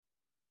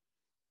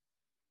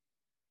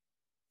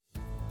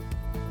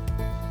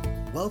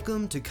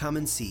Welcome to Come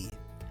and See,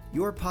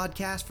 your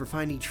podcast for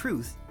finding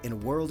truth in a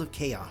world of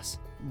chaos.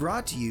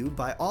 Brought to you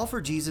by All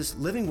for Jesus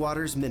Living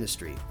Waters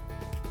Ministry.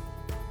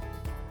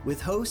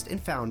 With host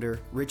and founder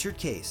Richard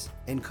Case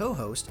and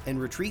co-host and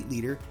retreat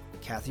leader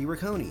Kathy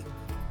Ricconi.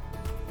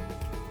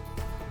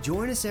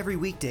 Join us every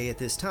weekday at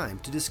this time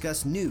to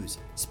discuss news,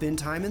 spend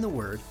time in the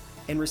Word,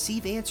 and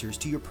receive answers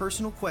to your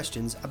personal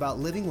questions about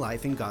living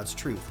life in God's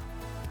truth.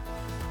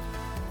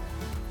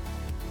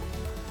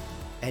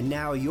 And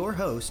now your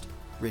host,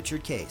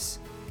 Richard Case.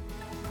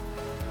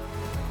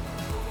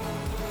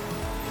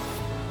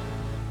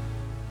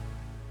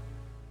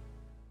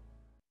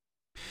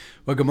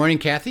 Well, good morning,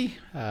 Kathy.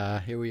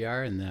 Here we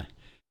are in the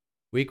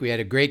week. We had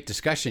a great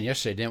discussion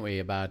yesterday, didn't we,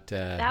 about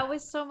that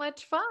was so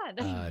much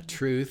fun.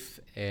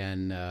 Truth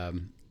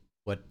and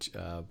what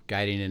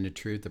guiding into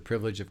truth, the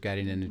privilege of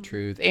guiding into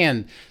truth,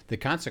 and the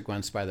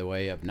consequence, by the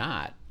way, of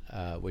not,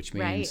 which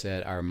means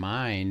that our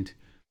mind,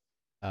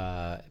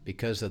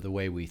 because of the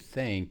way we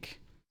think,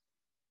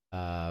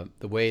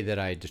 the way that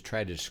I just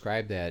try to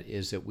describe that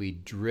is that we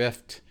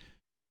drift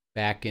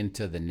back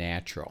into the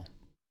natural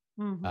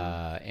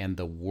and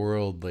the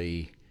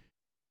worldly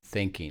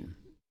thinking,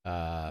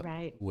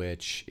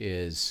 which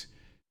is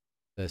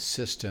the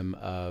system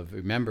of,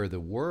 remember,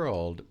 the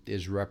world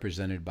is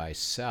represented by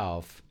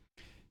self,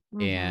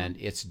 and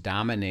it's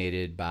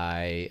dominated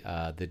by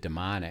the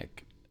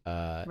demonic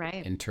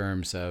in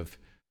terms of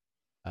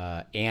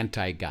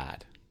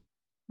anti-God.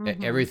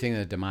 Everything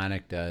that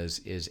demonic does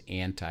is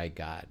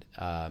anti-God.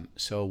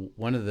 So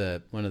one of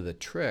the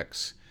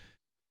tricks,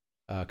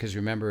 because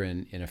remember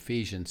in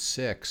Ephesians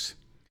 6,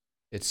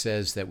 it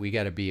says that we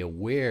got to be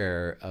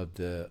aware of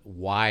the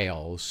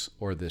wiles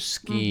or the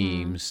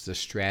schemes, the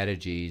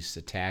strategies,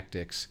 the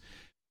tactics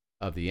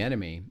of the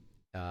enemy.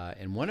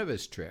 And one of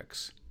his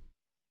tricks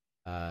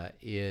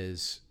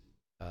is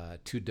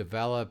to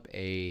develop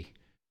a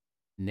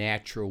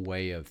natural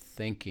way of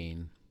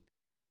thinking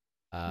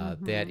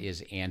that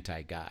is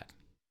anti-God.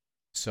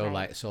 So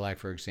like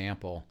for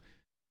example,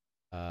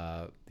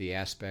 the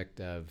aspect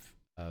of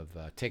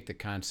take the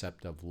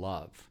concept of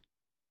love.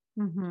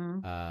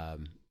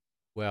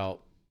 Well,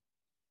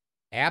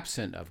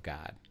 absent of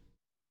God,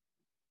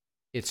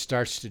 it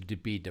starts to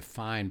be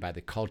defined by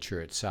the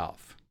culture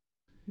itself.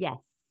 Yes.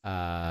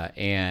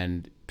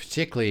 And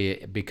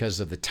particularly because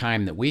of the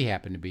time that we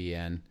happen to be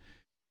in,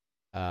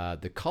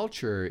 the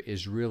culture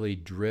is really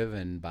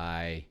driven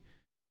by,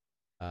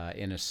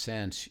 in a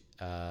sense,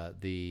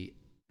 the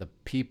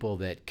people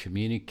that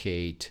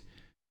communicate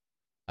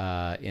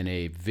in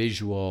a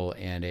visual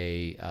and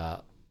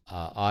a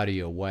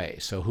audio way.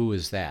 So who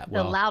is that?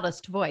 The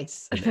loudest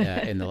voice.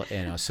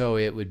 So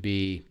it would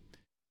be,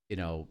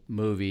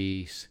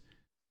 movies,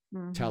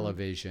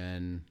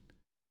 television,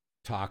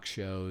 talk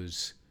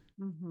shows,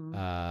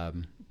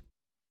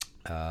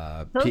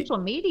 social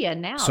media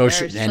now.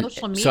 Social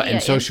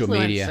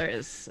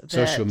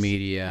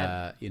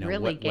media,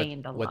 really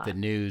gained a lot. What the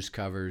news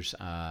covers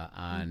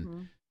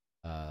on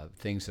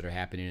things that are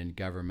happening in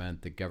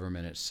government, the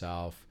government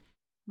itself,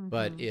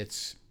 but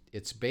it's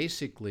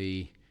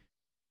basically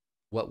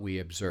what we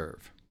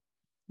observe.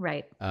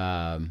 Right.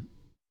 And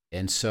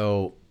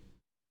so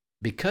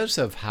because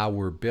of how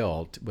we're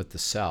built with the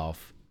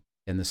self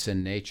and the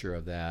sin nature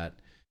of that,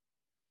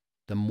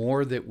 the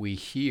more that we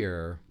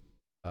hear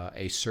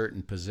a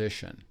certain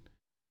position,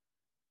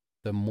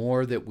 the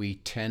more that we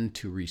tend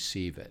to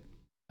receive it.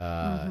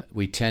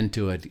 We tend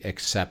to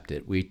accept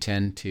it. We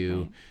tend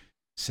to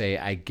say,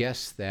 I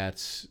guess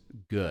that's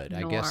good.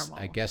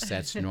 I guess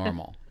that's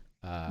normal.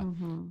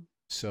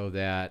 So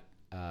that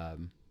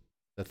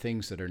the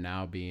things that are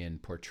now being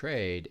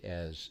portrayed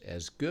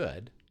as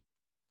good,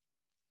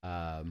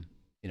 and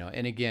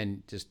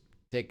again, just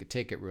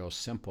take it real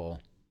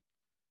simple.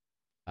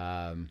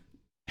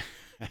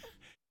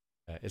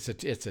 It's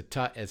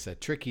a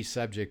tricky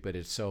subject, but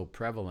it's so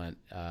prevalent.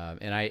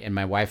 And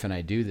my wife and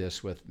I do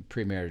this with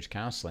premarriage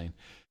counseling.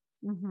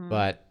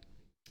 But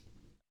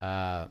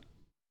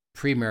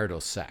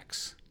premarital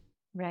sex.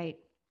 Right.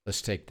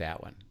 Let's take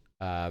that one.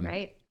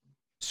 Right.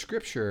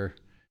 Scripture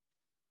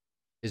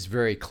is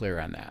very clear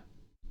on that.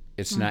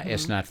 It's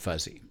not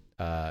fuzzy.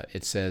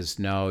 It says,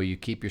 no, you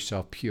keep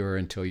yourself pure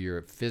until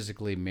you're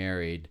physically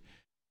married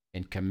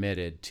and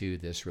committed to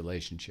this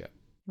relationship.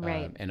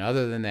 Right. And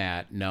other than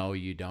that, no,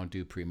 you don't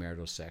do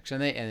premarital sex.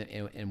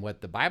 And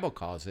what the Bible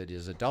calls it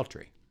is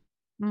adultery.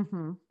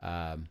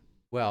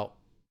 Well,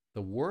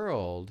 the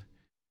world,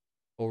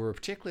 over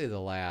particularly the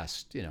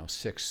last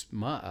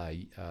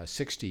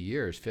 60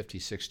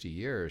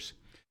 years,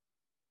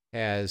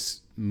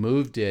 has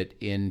moved it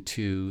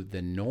into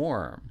the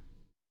norm.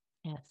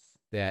 Yes.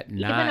 That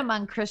even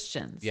among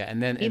Christians. Yeah,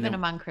 and then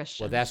among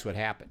Christians. Well, that's what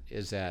happened.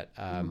 Is that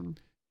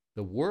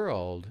the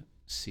world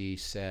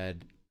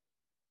said,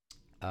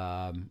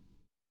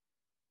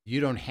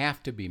 you don't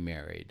have to be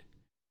married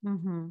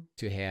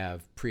to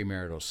have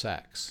premarital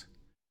sex.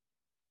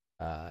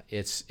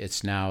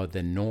 It's now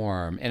the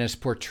norm, and it's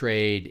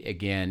portrayed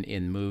again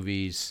in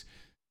movies,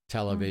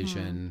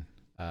 television,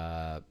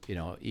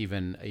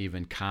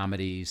 even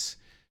comedies.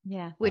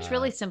 Yeah. Which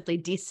really simply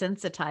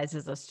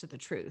desensitizes us to the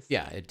truth.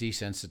 Yeah, it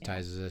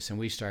desensitizes us, and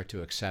we start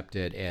to accept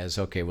it as,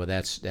 okay, well,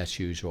 that's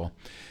usual.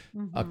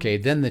 Okay,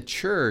 then the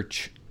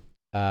church,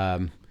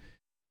 in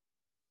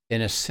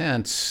a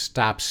sense,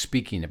 stops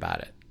speaking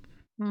about it.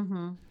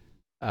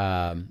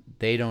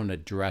 They don't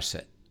address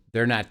it.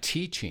 They're not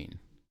teaching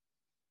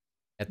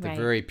at the Right.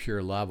 very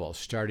pure level,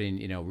 starting,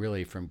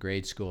 really from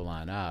grade school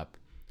on up.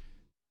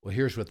 Well,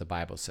 here's what the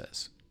Bible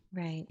says.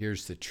 Right.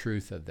 Here's the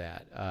truth of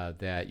that,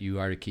 that you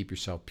are to keep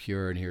yourself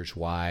pure, and here's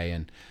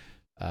why.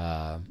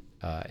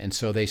 And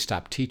so they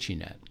stop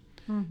teaching it.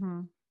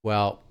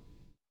 Well,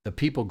 the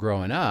people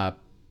growing up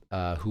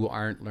who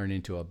aren't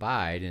learning to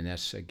abide, and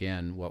that's,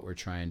 again, what we're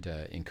trying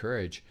to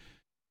encourage,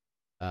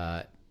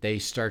 they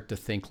start to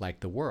think like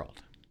the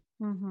world.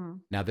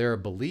 Now, they're a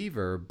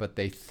believer, but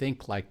they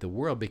think like the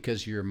world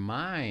because your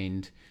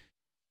mind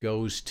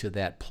goes to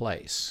that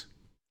place.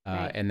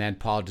 Right. And then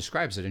Paul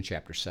describes it in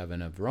chapter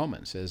 7 of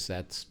Romans, is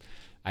that's,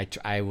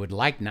 I would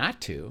like not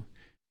to,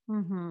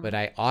 but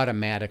I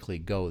automatically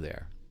go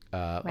there.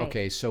 Right.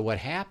 Okay, so what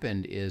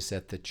happened is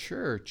that the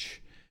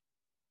church,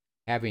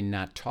 having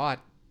not taught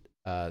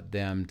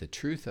them the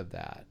truth of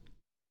that,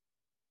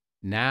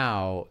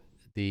 now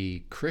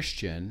the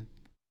Christian,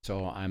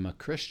 so I'm a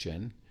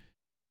Christian,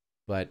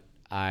 but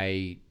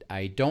I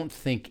don't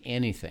think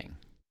anything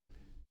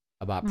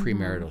about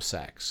premarital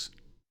sex.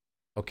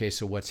 Okay,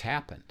 so what's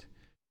happened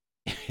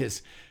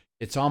is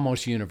it's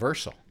almost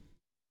universal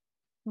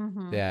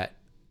that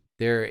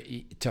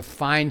to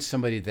find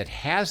somebody that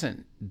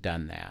hasn't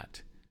done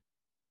that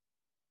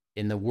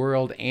in the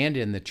world and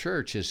in the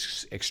church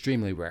is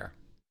extremely rare.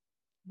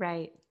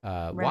 Right.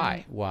 Why?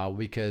 Right. Well,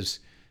 because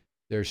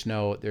there's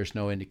no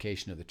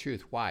indication of the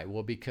truth. Why?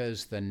 Well,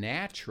 because the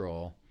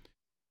natural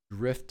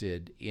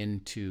drifted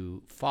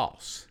into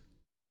false.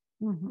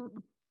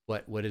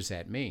 What does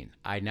that mean?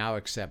 I now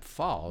accept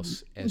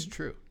false as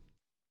true.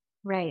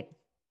 Right.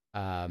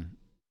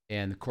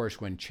 And of course,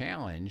 when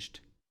challenged,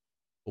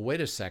 well,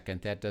 wait a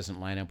second, that doesn't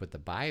line up with the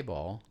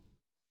Bible.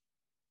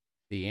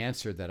 The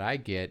answer that I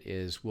get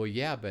is, well,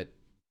 yeah, but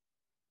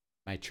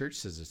my church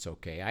says it's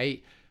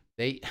okay.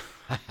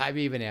 I've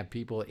even had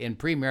people in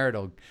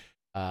premarital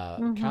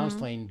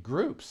counseling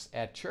groups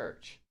at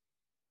church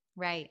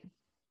Right.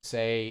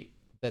 say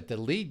that the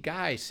lead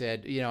guy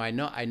said, I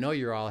know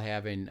you're all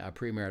having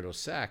premarital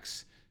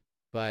sex,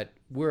 but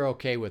we're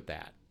okay with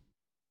that.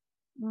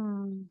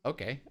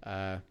 Okay.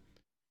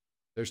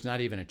 There's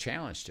not even a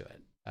challenge to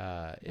it.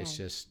 It's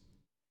just,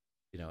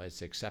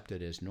 it's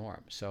accepted as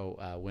norm.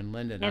 So when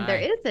Linda and there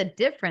is a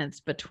difference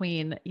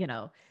between,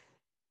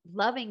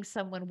 loving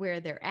someone where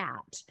they're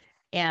at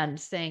and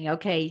saying,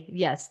 okay,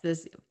 yes,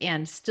 this,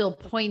 and still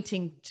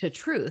pointing to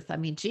truth. I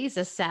mean,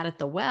 Jesus sat at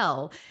the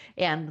well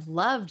and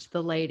loved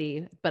the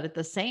lady, but at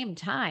the same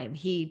time,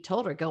 he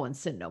told her, go and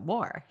sin no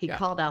more. He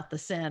called out the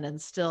sin,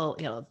 and still,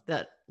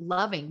 that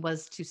loving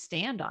was to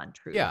stand on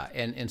truth. Yeah.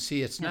 And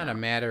see, it's not a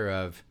matter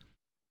of,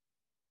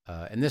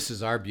 and this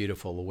is our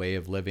beautiful way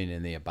of living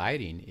in the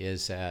abiding,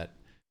 is that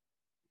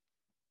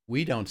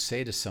we don't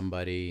say to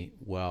somebody,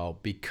 well,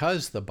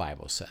 because the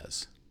Bible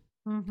says,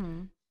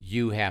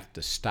 you have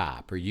to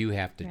stop, or you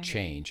have to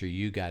change, or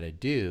you got to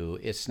do.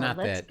 It's not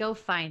that. Let's go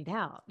find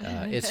out.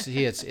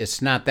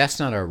 It's not. That's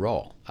not our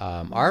role.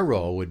 Our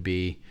role would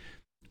be,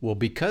 well,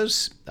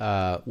 because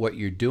what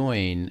you're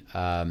doing,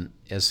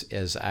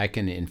 as I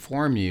can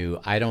inform you,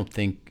 I don't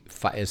think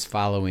is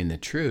following the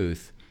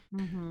truth.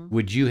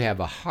 Would you have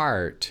a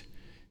heart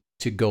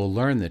to go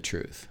learn the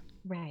truth?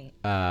 Right.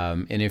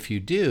 And if you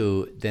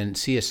do, then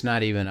see, it's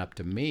not even up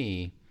to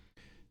me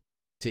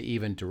to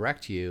even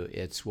direct you.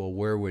 It's, well,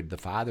 where would the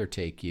Father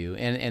take you?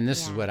 And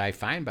this is what I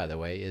find, by the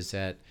way, is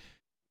that,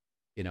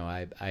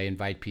 I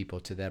invite people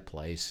to that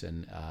place,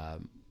 and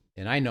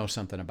I know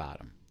something about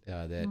them,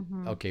 that,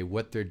 okay,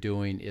 what they're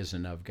doing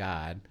isn't of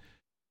God.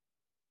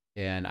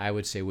 And I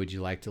would say, would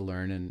you like to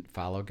learn and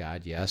follow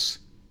God? Yes.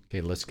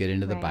 Okay, let's get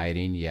into the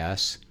abiding.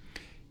 Yes.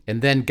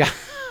 And then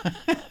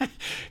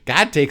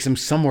God takes them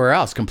somewhere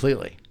else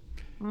completely.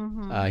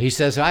 He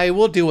says, I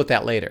will deal with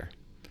that later.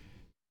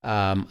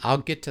 I'll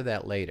get to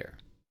that later,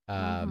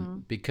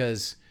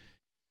 because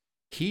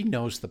he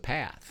knows the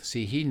path.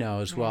 See, he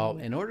knows, well,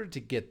 in order to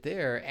get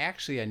there,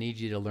 actually, I need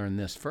you to learn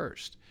this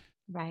first.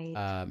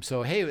 Right.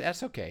 So, hey,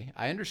 that's okay.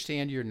 I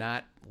understand you're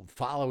not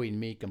following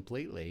me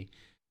completely,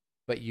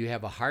 but you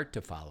have a heart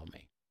to follow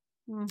me.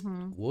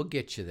 We'll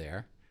get you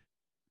there.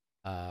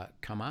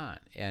 Come on.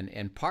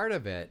 And part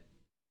of it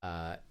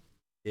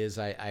is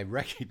I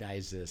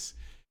recognize this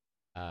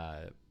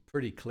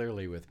pretty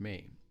clearly with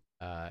me.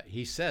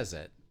 He says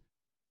it.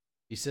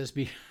 He says,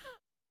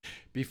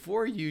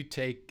 before you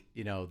take,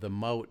 the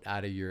mote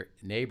out of your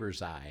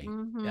neighbor's eye,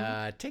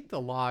 take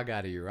the log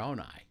out of your own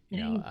eye.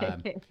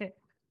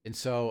 And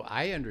so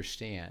I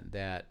understand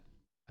that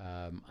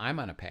I'm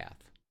on a path.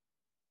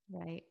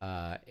 Right.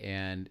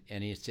 And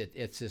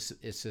it's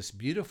this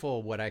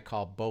beautiful, what I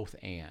call both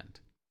and.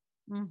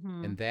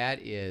 And that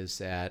is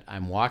that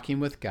I'm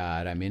walking with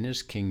God. I'm in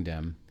his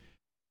kingdom.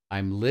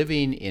 I'm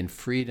living in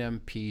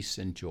freedom, peace,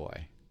 and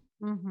joy.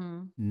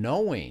 Mm-hmm.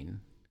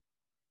 knowing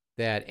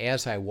that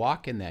as I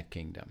walk in that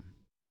kingdom,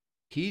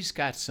 he's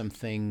got some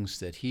things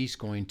that he's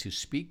going to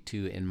speak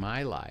to in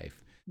my life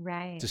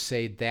Right. to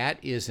say that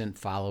isn't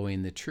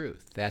following the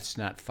truth. That's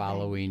not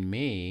following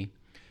me.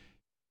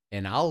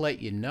 And I'll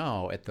let you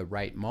know at the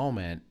right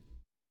moment,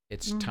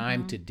 it's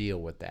time Mm-hmm. to deal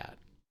with that.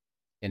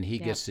 And he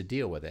Yep. gets to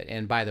deal with it.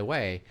 And by the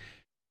way,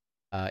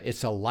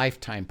 it's a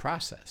lifetime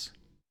process.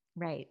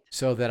 Right.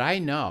 So that I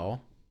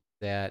know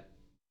that,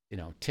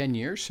 10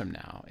 years from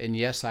now, and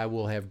yes, I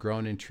will have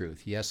grown in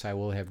truth. Yes, I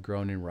will have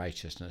grown in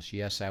righteousness.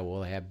 Yes, I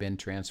will have been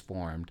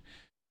transformed.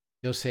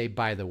 He'll say,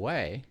 by the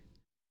way,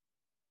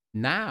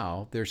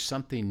 now there's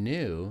something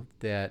new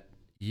that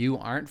you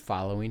aren't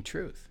following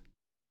truth.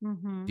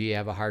 Mm-hmm. Do you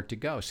have a heart to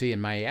go? See,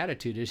 and my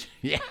attitude is,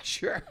 yeah,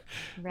 sure.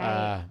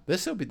 Right.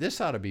 This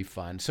ought to be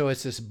fun. So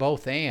it's this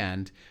both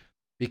and,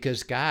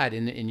 because God,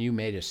 and you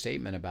made a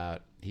statement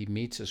about he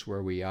meets us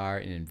where we are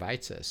and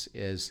invites us,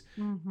 is,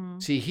 Mm-hmm.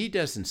 see, he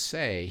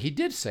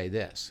did say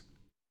this,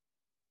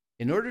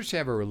 in order to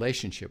have a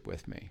relationship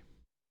with me,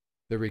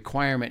 the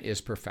requirement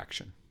is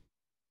perfection.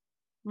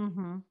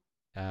 Mm-hmm.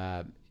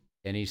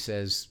 And he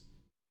says,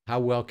 how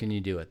well can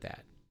you do at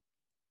that?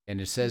 And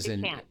it says You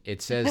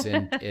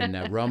in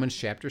can't. Romans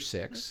chapter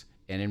 6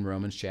 and in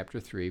Romans chapter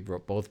 3,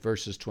 both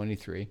verses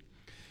 23,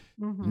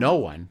 Mm-hmm. no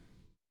one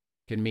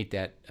can meet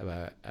that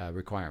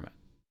requirement.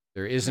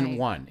 There isn't Right.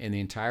 one in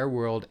the entire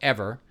world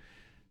ever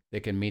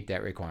that can meet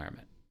that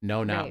requirement.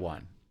 No, not Right.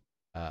 one.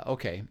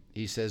 Okay,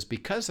 he says,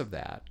 because of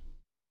that,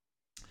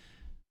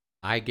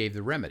 I gave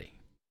the remedy.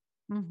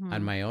 Mm-hmm.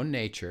 On my own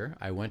nature,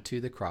 I went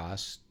to the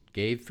cross,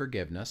 gave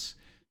forgiveness,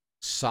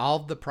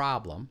 solved the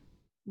problem,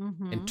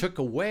 Mm-hmm. and took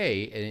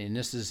away, and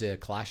this is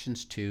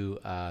Colossians 2,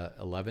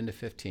 11 to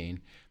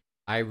 15,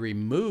 I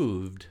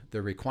removed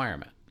the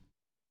requirement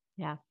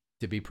Yeah.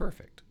 to be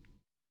perfect.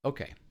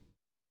 Okay.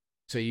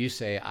 So you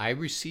say, I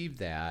received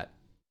that.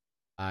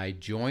 I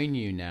join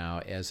you now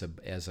as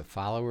a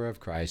follower of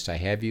Christ. I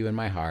have you in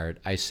my heart.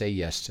 I say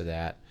yes to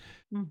that.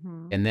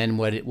 Mm-hmm. And then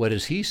what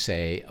does he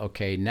say?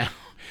 Okay,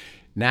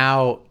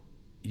 now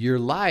your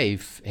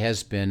life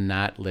has been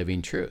not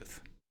living truth.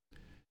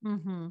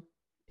 Mm-hmm.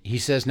 He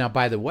says, now,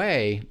 by the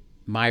way,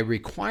 my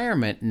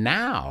requirement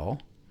now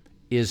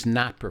is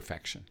not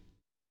perfection.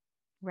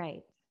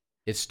 Right.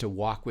 It's to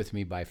walk with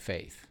me by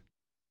faith.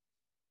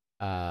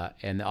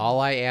 And all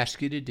I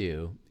ask you to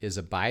do is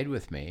abide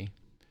with me,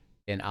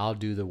 and I'll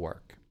do the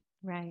work.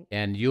 Right.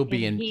 And you'll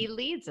be And in he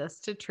leads us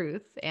to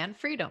truth and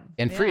freedom.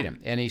 and Yeah. freedom.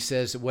 And he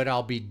says, what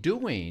I'll be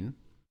doing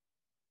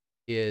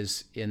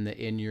is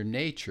in your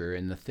nature,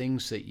 in the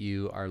things that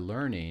you are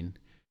learning,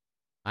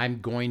 I'm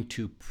going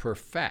to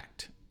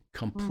perfect,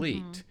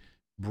 complete,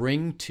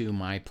 bring to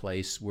my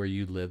place where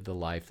you live the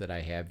life that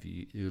I have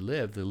you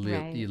live.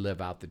 Right. You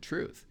live out the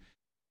truth.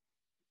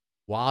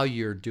 While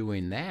you're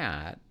doing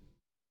that,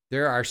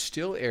 there are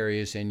still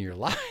areas in your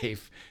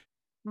life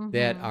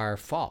that Mhm. are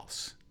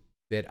false,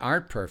 that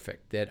aren't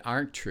perfect, that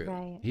aren't true.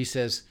 Right. He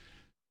says,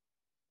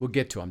 we'll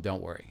get to them,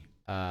 don't worry.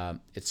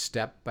 It's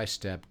step by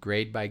step,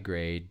 grade by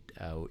grade,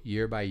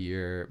 year by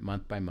year,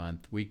 month by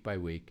month, week by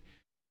week.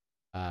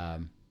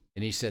 And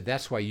he said,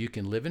 that's why you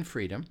can live in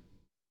freedom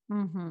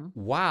Mhm.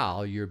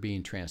 while you're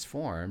being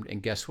transformed.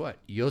 And guess what?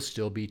 You'll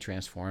still be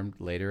transformed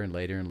later and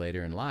later and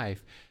later in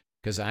life,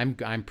 because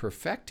I'm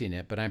perfecting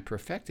it, but I'm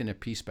perfecting it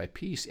piece by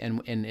piece.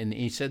 And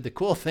he said, the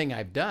cool thing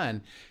I've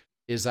done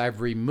is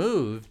I've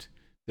removed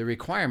the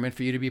requirement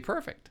for you to be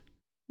perfect.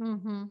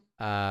 Mhm.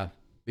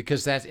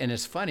 Because and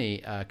it's funny,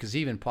 because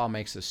even Paul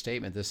makes a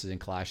statement, this is in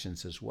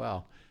Colossians as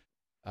well,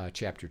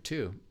 chapter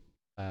 2.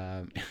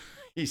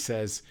 He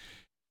says,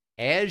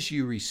 as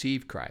you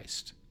receive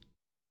Christ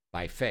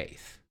by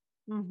faith,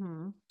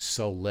 Mhm.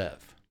 so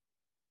live.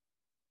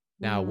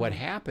 Now, what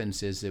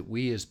happens is that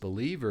we as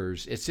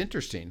believers, it's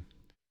interesting,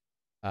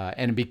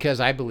 and because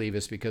I believe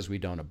it's because we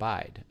don't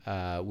abide.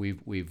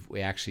 We've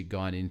actually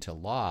gone into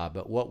law,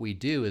 but what we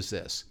do is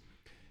this.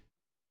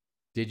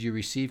 Did you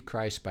receive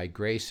Christ by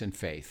grace and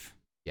faith?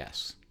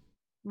 Yes.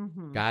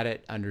 Mhm. Got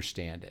it,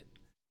 understand it.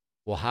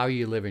 Well, how are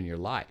you living your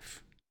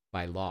life?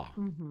 By law.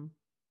 Mhm.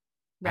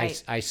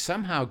 Right. I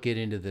somehow get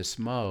into this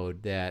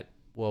mode that,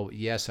 well,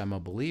 yes, I'm a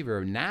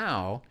believer.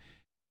 Now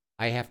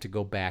I have to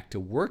go back to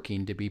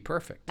working to be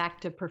perfect. Back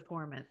to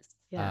performance.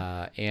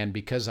 Yeah. And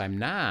because I'm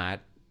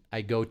not,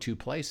 I go two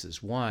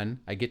places.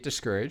 One, I get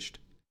discouraged.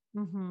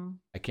 Mhm.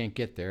 I can't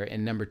get there.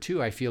 And number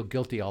two, I feel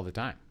guilty all the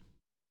time.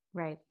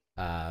 Right.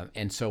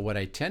 And so what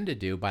I tend to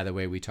do, by the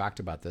way, we talked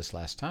about this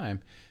last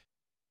time,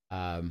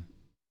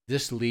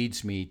 this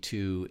leads me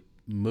to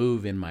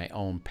move in my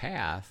own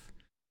path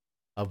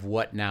of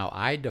what now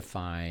I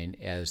define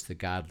as the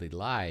godly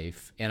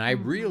life. And I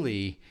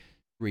really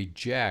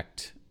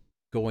reject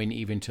going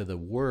even to the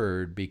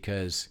word,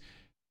 because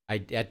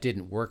that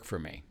didn't work for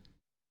me.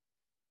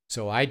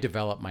 So I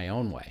developed my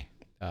own way.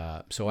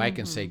 So I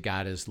can say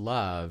God is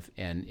love,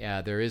 and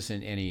there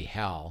isn't any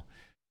hell,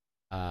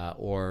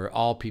 or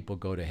all people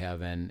go to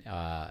heaven.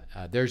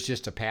 There's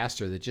just a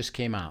pastor that just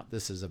came out.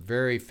 This is a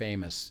very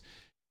famous,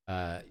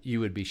 you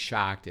would be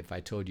shocked if I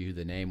told you who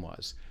the name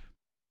was.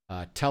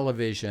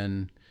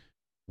 television,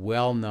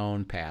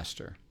 well-known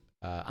pastor,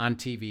 on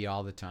TV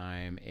all the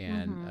time,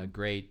 and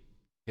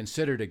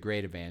considered a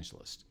great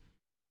evangelist.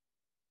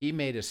 He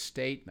made a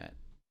statement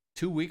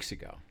 2 weeks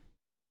ago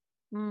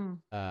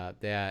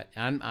that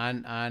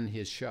on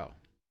his show,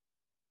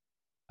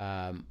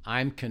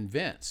 I'm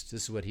convinced,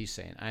 this is what he's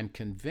saying, I'm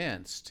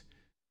convinced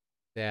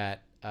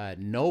that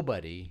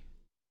nobody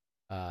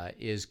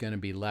is going to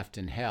be left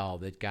in hell,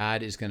 that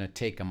God is going to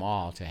take them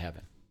all to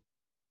heaven.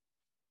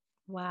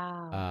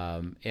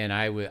 Wow. And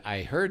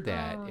I heard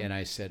that, and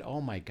I said,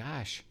 oh my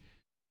gosh,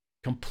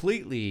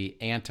 completely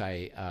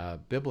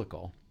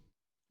anti-biblical.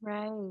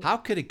 Right. How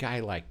could a guy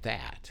like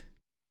that,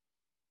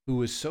 who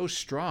was so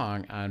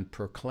strong on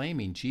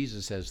proclaiming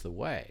Jesus as the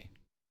way,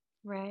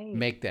 Right.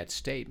 make that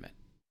statement?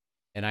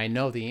 And I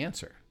know the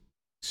answer.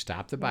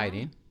 Stop the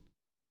biting.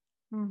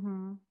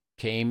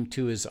 Came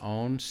to his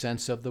own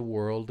sense of the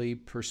worldly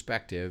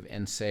perspective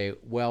and say,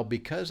 well,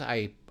 because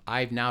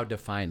I've now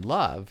defined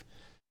love,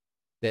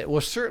 that,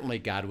 well, certainly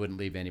God wouldn't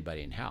leave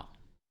anybody in hell.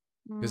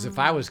 Because if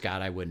I was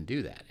God, I wouldn't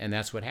do that. And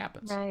that's what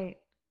happens. Right.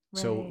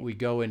 So we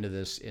go into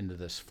this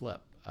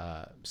flip.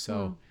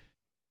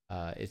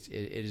 It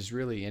is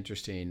really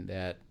interesting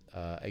that,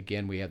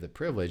 again, we have the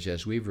privilege,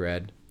 as we've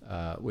read,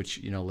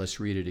 which, let's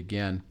read it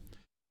again.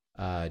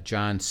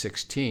 John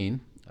 16.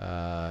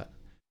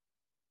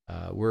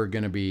 We're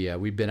going to be,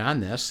 we've been on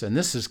this, and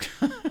this is,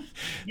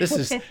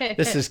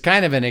 this is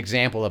kind of an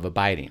example of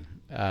abiding.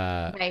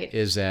 Right.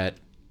 Is that,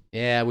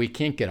 yeah, we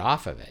can't get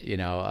off of it.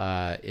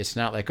 It's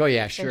not like, oh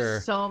yeah, sure.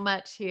 There's so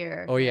much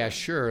here. Oh yeah,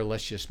 sure.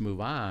 Let's just move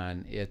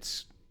on.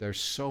 There's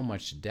so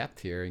much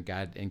depth here, and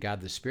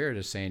God the Spirit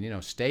is saying,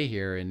 stay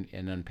here and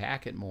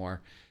unpack it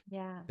more.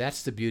 Yeah.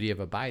 That's the beauty of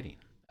abiding.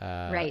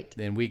 Right.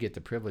 Then we get the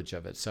privilege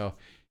of it. So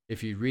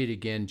if you read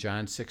again,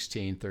 John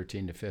 16,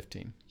 13 to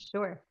 15.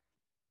 Sure.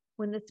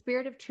 When the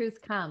Spirit of truth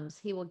comes,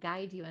 he will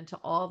guide you into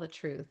all the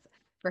truth,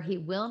 for he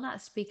will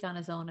not speak on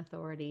his own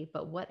authority,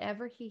 but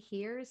whatever he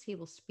hears, he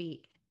will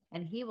speak,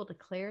 and he will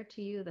declare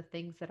to you the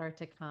things that are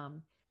to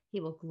come.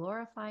 He will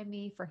glorify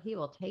me, for he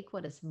will take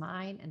what is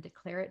mine and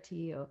declare it to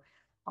you.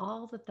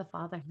 All that the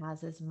Father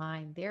has is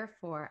mine.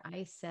 Therefore,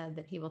 I said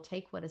that he will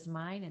take what is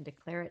mine and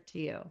declare it to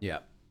you. Yeah.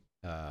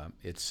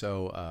 It's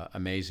so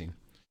amazing.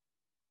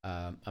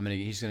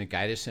 He's going to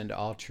guide us into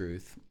all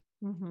truth.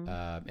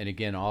 And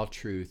again, all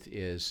truth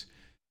is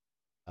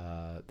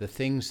the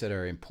things that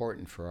are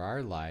important for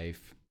our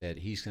life, that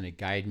he's going to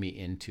guide me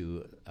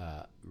into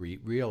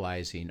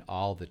realizing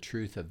all the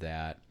truth of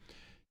that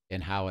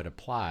and how it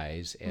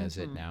applies as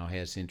it now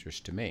has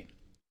interest to me.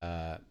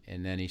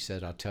 And then he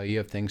said, I'll tell you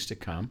of things to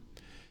come.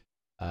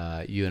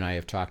 You and I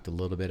have talked a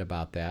little bit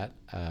about that,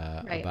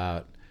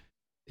 about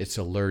it's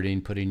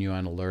alerting, putting you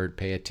on alert,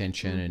 pay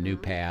attention, a new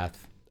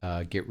path,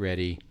 get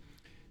ready.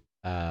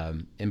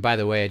 And by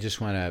the way, I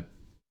just want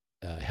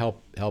to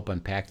help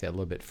unpack that a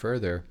little bit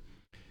further,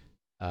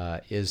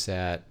 is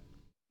that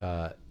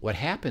what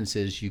happens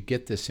is you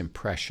get this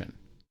impression,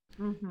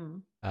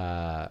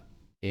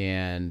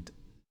 and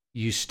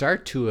you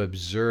start to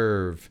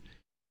observe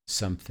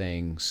some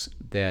things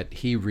that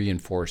he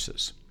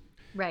reinforces.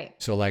 Right.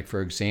 So, like,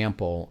 for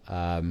example,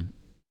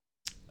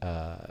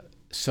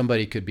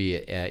 somebody could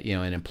be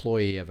an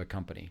employee of a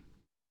company,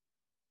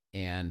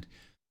 and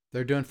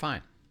they're doing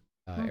fine.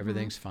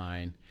 Everything's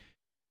fine.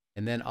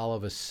 And then all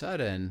of a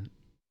sudden,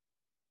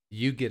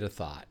 you get a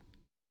thought,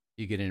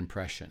 you get an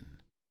impression.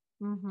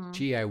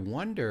 Gee, I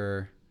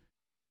wonder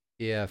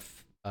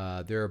if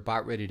they're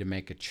about ready to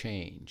make a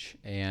change,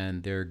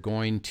 and they're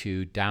going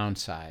to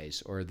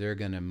downsize, or they're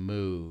going to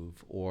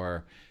move,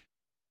 or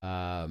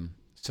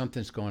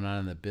something's going on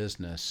in the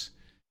business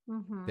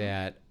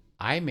that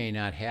I may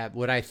not have.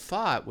 What I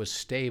thought was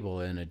stable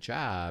in a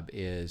job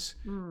is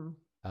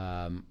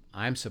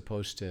I'm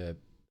supposed to,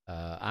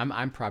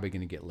 I'm probably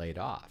going to get laid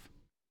off.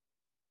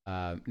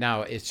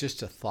 Now it's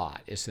just a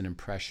thought; it's an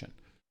impression.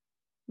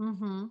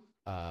 And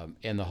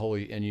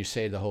you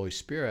say to the Holy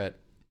Spirit,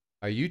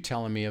 "Are you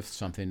telling me of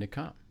something to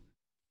come?"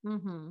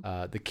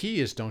 The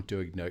key is don't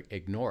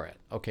ignore it.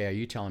 Okay, are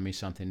you telling me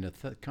something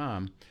to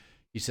come?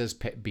 He says,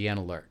 "Be on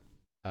alert."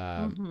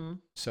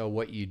 So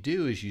what you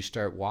do is you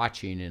start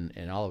watching,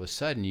 and all of a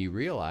sudden you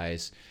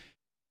realize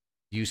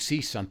you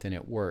see something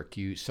at work.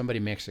 Somebody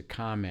makes a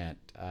comment.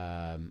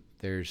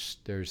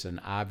 There's an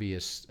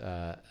obvious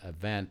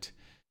event,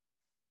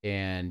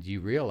 and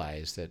you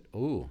realize that,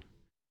 oh,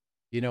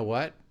 you know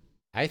what?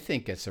 I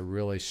think it's a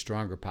really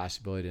stronger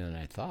possibility than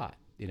I thought.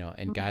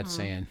 And God's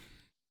saying,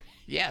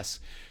 yes,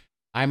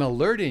 I'm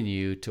alerting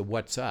you to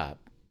what's up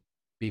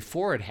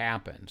before it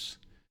happens.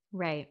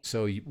 Right.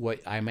 So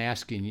what I'm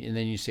asking, and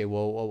then you say,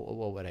 well,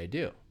 what would I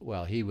do?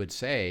 Well, he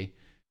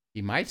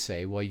might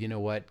say, well, you know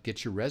what?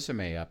 Get your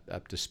resume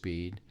up to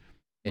speed,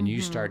 and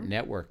you start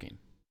networking.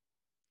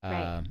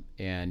 Right.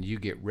 And you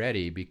get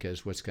ready,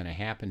 because what's going to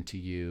happen to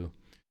you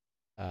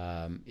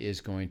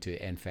is going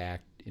to, in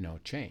fact,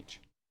 change.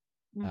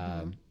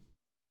 And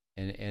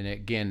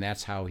again,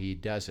 that's how he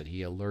does it.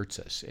 He alerts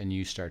us, and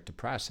you start to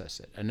process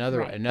it.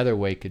 Another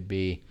way could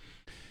be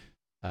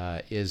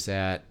is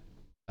that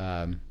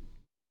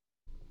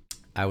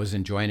I was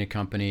enjoying a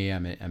company.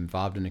 I'm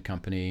involved in a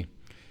company,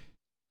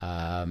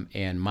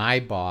 and my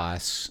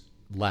boss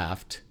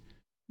left,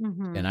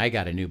 and I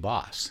got a new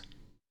boss.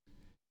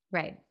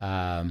 Right.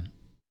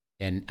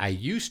 And I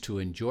used to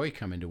enjoy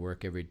coming to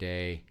work every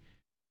day.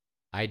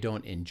 I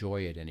don't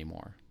enjoy it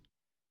anymore.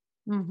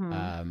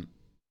 And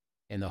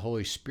the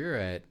Holy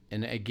Spirit,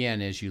 and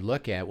again, as you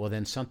look at, well,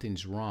 then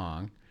something's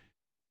wrong.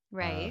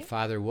 Right.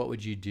 Father, what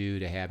would you do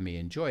to have me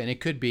enjoy? And it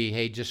could be,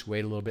 hey, just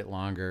wait a little bit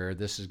longer.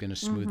 This is going to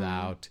smooth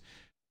out.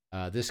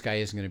 This guy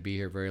isn't going to be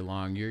here very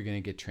long. You're going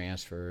to get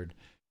transferred.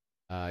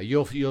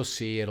 You'll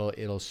see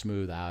it'll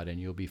smooth out and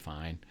you'll be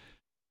fine.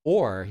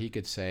 Or he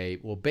could say,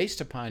 well,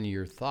 based upon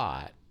your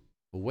thought,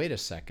 well, wait a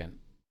second,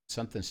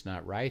 something's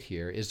not right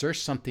here. Is there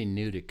something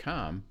new to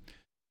come?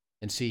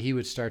 And see, he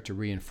would start to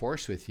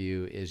reinforce with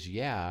you is,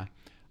 yeah,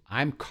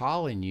 I'm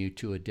calling you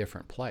to a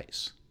different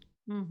place.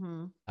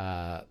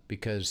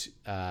 Because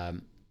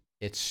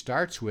it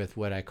starts with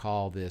what I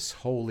call this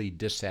holy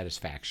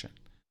dissatisfaction.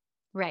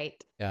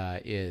 Right.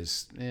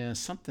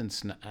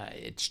 Something's not,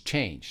 it's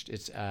changed.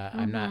 It's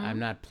I'm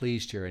not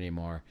pleased here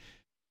anymore.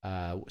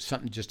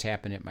 Something just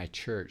happened at my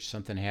church.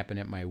 Something happened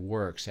at my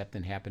work.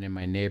 Something happened in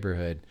my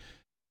neighborhood.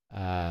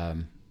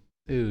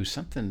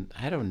 Something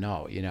I don't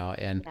know.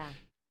 And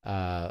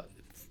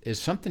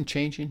is something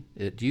changing?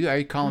 Are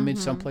you calling me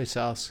someplace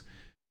else?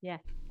 Yeah.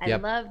 I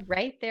love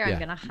right there. Yeah. I'm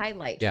going to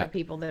highlight for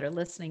people that are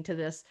listening to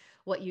this.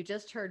 What you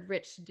just heard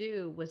Rich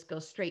do was go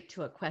straight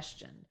to a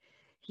question.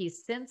 He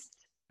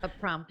sensed a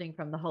prompting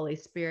from the Holy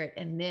Spirit,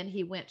 and then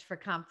he went for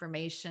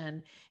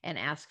confirmation and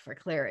asked for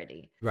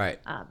clarity. Right.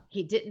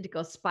 He didn't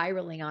go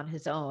spiraling on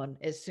his own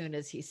as soon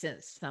as he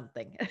sensed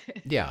something.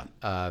 Yeah.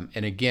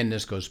 And again,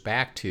 this goes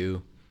back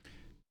to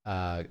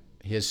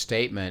his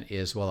statement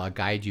is, well, I'll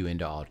guide you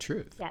into all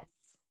truth. Yes.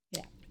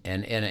 Yeah.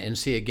 And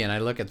see, again, I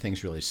look at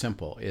things really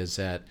simple, is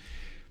that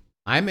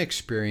I'm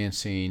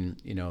experiencing,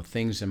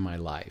 things in my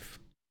life,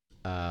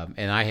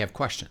 and I have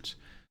questions.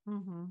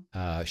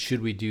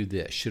 Should we do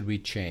this? Should we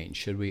change?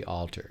 Should we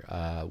alter?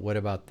 What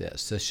about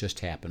this? This just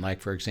happened.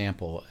 Like, for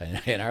example,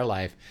 in our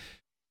life,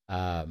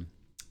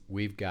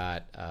 we've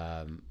got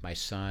my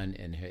son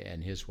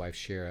and his wife,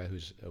 Shara,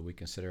 who's we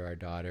consider our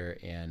daughter,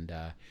 and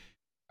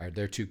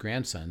their two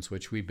grandsons,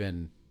 which we've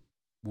been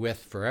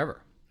with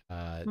forever.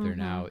 They're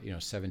now,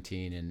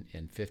 17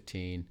 and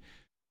 15.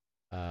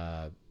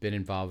 Been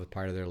involved with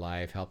part of their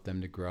life, helped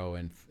them to grow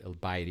and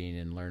abiding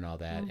and learn all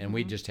that. And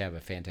we just have a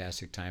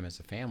fantastic time as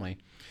a family.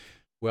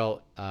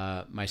 Well,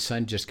 my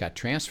son just got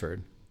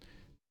transferred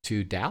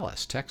to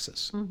Dallas,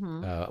 Texas.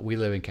 We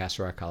live in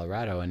Castle Rock,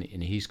 Colorado, and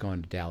he's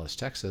going to Dallas,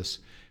 Texas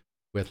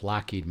with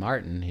Lockheed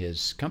Martin,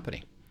 his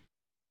company.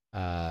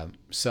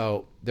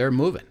 So they're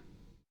moving.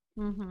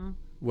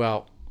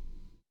 Well,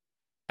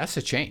 that's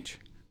a change.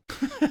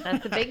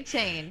 That's a big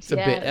change.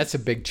 That's a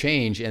big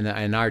change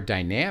in our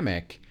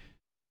dynamic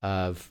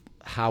of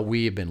how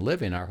we have been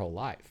living our whole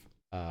life.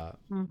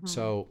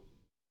 So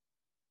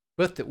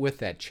with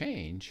that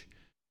change,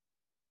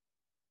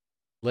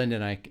 Linda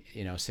and I,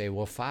 say,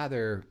 well,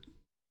 Father,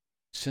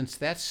 since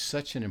that's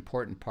such an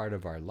important part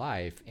of our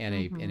life and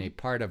a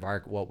part of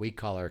our what we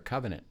call our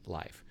covenant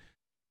life,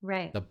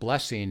 right? The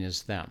blessing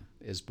is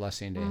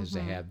blessing is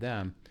to have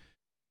them.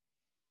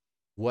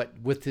 What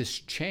with this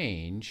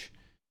change?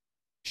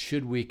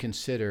 Should we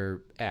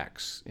consider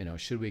X?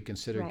 Should we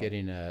consider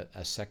getting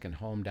a second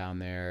home down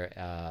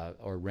there,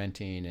 or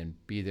renting and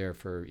be there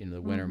for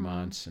the winter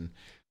months and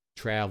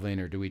traveling,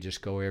 or do we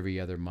just go every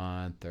other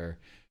month, or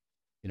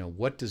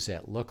what does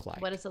that look like?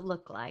 What does it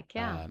look like?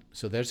 Yeah.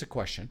 So there's a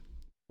question.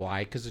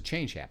 Why? Because the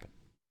change happened.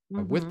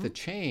 With the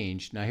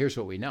change, now here's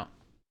what we know.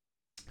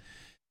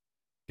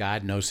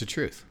 God knows the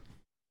truth.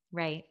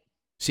 Right.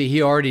 See,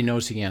 he already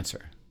knows the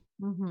answer.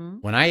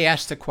 When I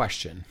ask the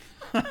question,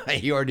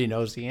 he already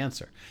knows the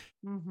answer.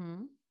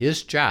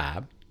 His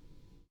job,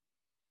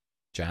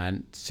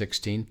 John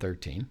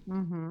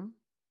 16:13,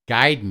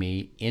 guide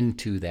me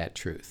into that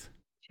truth.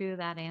 To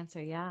that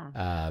answer,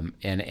 yeah.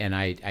 And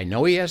I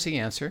know he has the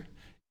answer,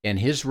 and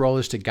his role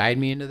is to guide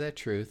me into that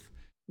truth,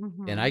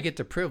 and I get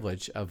the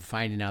privilege of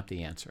finding out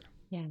the answer.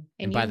 Yeah,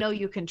 and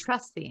you can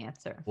trust the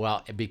answer.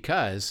 Well,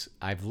 because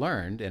I've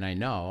learned, and I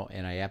know,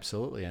 and I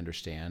absolutely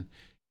understand,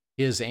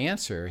 his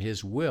answer,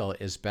 his will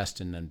is best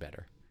and none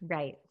better.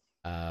 Right.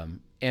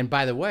 And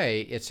by the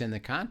way, it's in the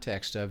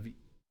context of,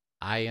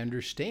 I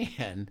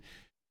understand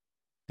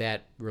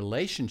that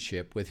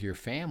relationship with your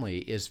family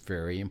is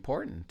very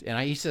important. And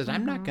he says,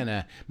 I'm not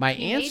gonna. My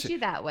answer made you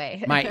that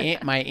way. my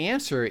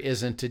answer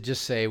isn't to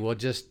just say, well,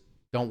 just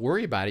don't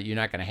worry about it. You're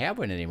not going to have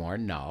one anymore.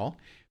 No,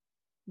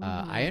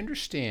 I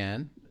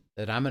understand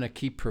that I'm going to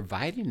keep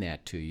providing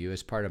that to you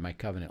as part of my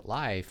covenant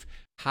life.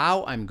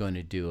 How I'm going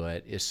to do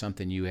it is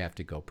something you have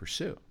to go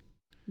pursue.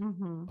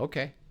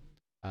 Okay,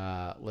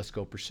 let's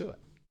go pursue it.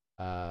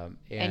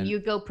 And you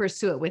go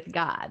pursue it with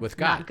God. With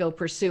God. Not go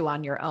pursue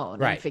on your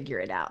own and figure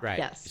it out. Right.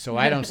 Yes. So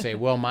I don't say,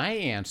 well, my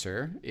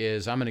answer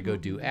is I'm going to go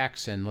do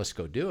X and let's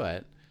go do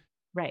it.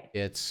 Right.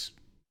 It's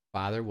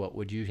Father, what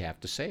would you have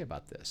to say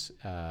about this?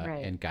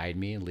 Right. And guide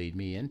me and lead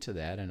me into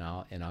that, and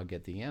I'll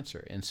get the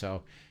answer. And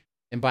so,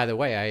 and by the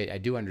way, I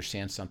do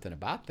understand something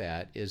about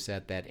that, is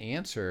that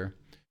answer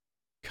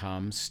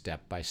comes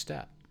step by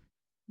step.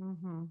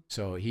 Mm-hmm.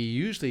 So he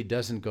usually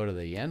doesn't go to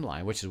the end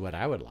line, which is what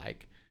I would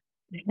like.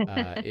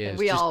 Is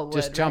We just, all would,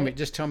 just tell me, right?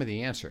 just tell me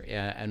the answer.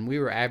 And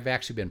I've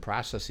actually been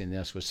processing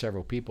this with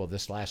several people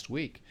this last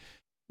week.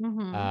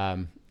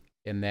 Mm-hmm.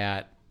 In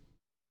that,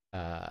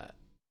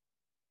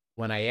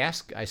 when I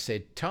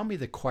said, tell me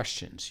the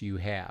questions you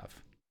have.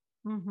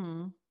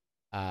 Mm-hmm.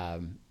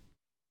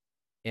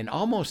 And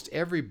almost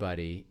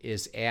everybody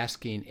is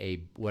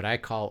asking what I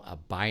call a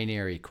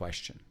binary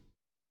question.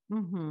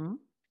 Mm-hmm.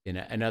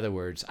 In other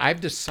words,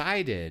 I've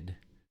decided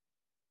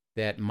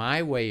that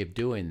my way of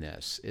doing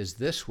this is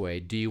this way.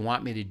 Do you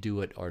want me to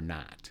do it or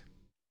not?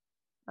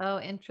 Oh,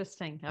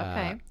 interesting.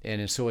 Okay.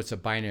 And so it's a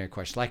binary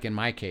question. Like in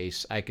my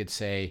case, I could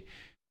say,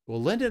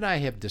 well, Linda and I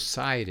have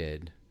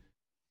decided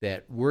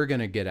that we're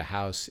going to get a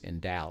house in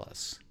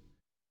Dallas.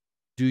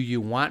 Do you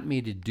want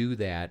me to do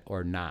that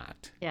or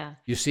not? Yeah.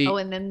 You see? Oh,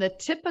 and then the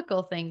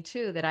typical thing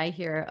too that I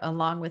hear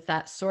along with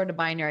that sort of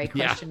binary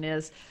Yeah. question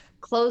is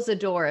close a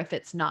door if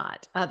it's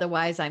not.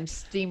 Otherwise, I'm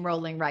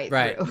steamrolling right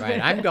Right, through.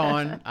 right. I'm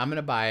going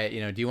to buy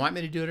it. Do you want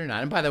me to do it or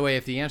not? And by the way,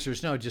 if the answer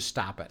is no, just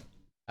stop it.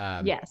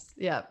 Yes.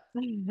 Yep.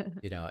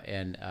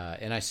 And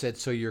I said,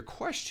 so your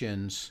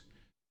questions,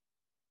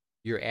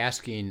 you're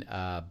asking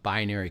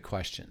binary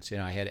questions.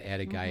 I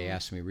had a guy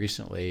ask me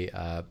recently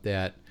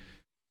that,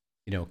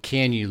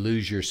 can you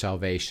lose your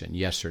salvation?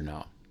 Yes or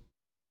no?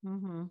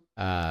 Mm-hmm.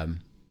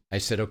 I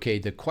said,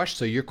 okay,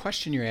 so your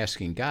question you're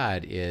asking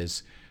God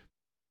is,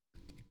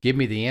 give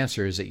me the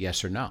answer. Is it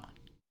yes or no?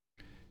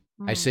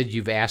 I said,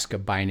 you've asked a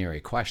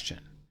binary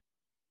question.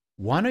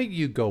 Why don't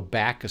you go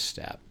back a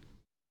step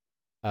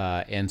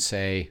and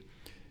say,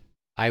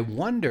 I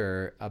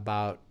wonder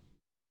about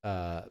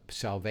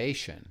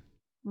salvation.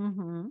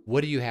 Mm-hmm.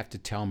 What do you have to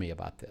tell me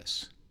about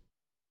this?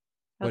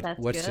 Oh, that's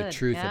what's the good.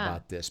 truth Yeah.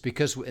 about this?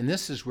 Because, and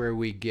this is where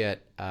we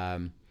get,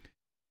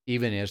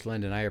 even as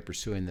Linda and I are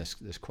pursuing this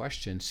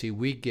question, see,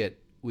 we get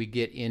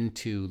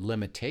into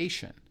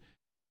limitation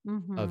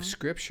of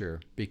Scripture,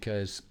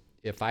 because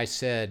if I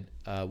said,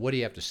 what do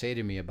you have to say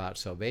to me about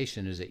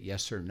salvation? Is it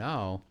yes or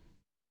no?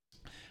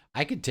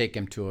 I could take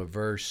him to a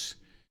verse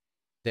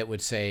that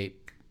would say,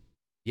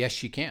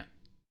 yes, you can.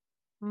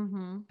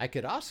 Mm-hmm. I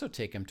could also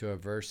take him to a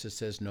verse that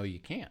says, no, you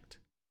can't.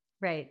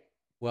 Right.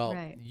 Well,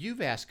 Right.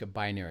 you've asked a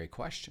binary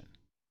question.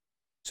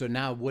 So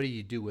now what do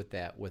you do with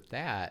that?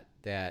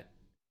 That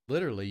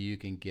literally you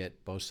can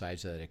get both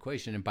sides of that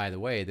equation. And by the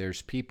way,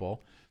 there's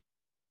people,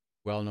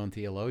 well-known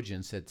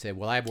theologians, that say,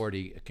 well, I've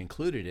already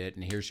concluded it,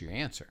 and here's your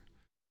answer.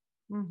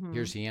 Mm-hmm.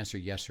 Here's the answer,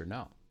 yes or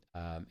no.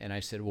 And I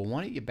said, well,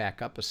 why don't you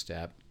back up a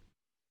step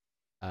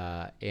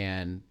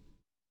and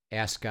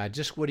ask God,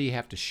 just what do you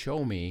have to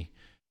show me,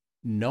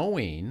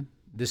 knowing,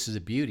 this is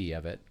the beauty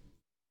of it,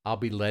 I'll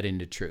be led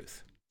into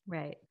truth.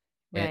 Right.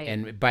 Right.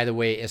 And by the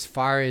way, as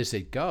far as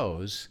it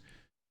goes,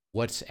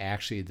 what's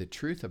actually the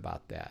truth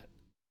about that?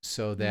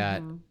 So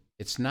that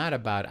it's not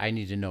about, I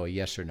need to know a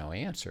yes or no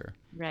answer.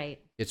 Right.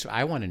 It's,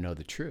 I want to know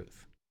the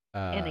truth.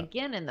 And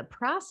again, in the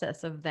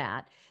process of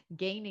that,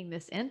 gaining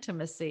this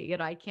intimacy,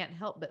 I can't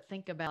help but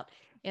think about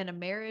in a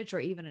marriage or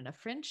even in a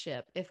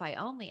friendship, if I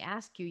only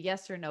ask you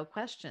yes or no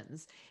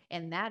questions,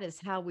 and that is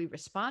how we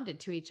responded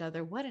to each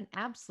other, what an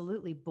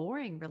absolutely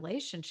boring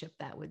relationship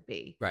that would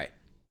be. Right.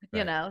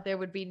 There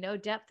would be no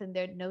depth and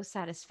there'd no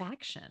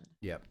satisfaction.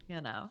 Yep.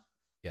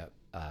 Yep.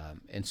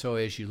 And so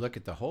as you look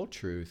at the whole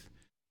truth,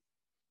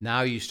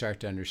 now you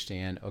start to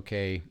understand,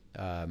 okay,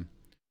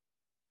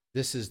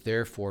 this is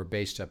therefore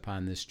based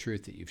upon this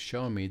truth that you've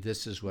shown me.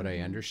 This is what I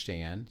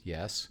understand.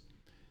 Yes.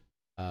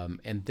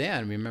 And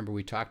then remember,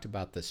 we talked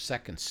about the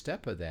second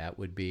step of that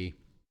would be,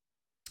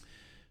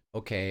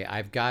 okay,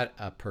 I've got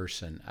a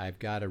person, I've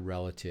got a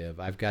relative,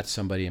 I've got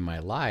somebody in my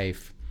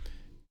life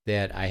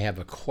that I have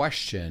a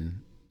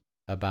question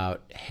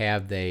about,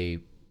 have they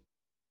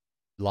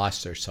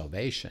lost their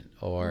salvation,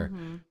 or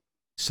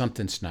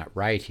something's not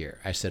right here.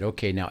 I said,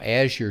 okay, now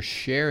as you're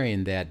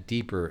sharing that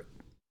deeper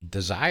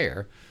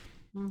desire,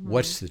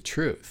 what's the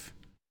truth?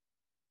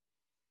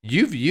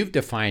 You've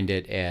defined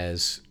it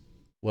as,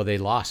 well, they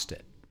lost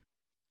it.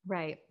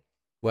 Right.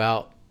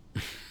 Well,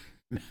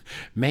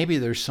 maybe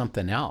there's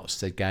something else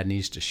that God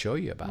needs to show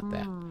you about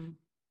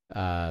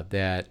that.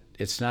 That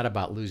it's not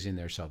about losing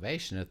their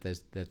salvation,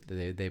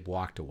 that they've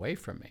walked away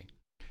from me.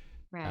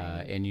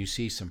 Right. And you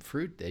see some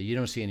fruit there. You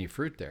don't see any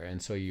fruit there.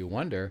 And so you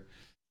wonder,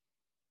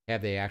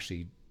 have they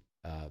actually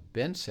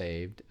been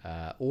saved,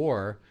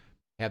 or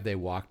have they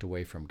walked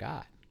away from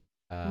God?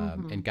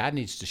 And God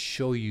needs to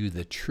show you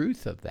the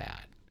truth of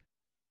that,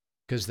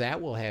 because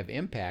that will have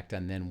impact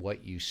on then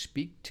what you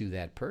speak to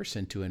that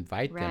person to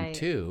invite them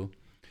to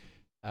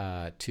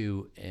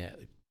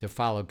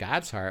follow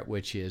God's heart,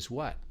 which is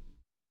what?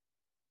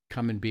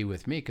 Come and be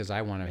with me, because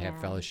I want to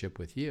have fellowship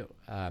with you.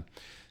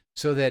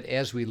 So that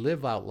as we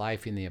live out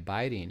life in the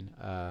abiding,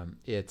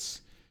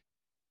 it's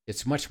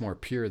much more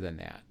pure than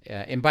that.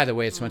 And by the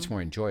way, it's much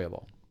more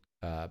enjoyable.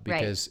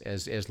 Because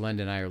as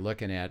Linda and I are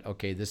looking at,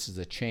 okay, this is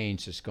a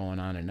change that's going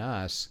on in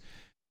us.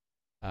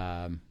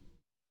 A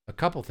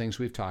couple things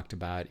we've talked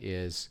about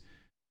is,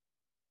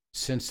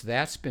 since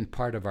that's been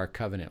part of our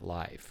covenant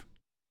life,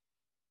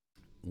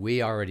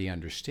 we already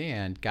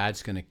understand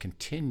God's going to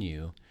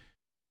continue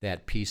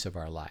that piece of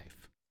our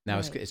life. Now,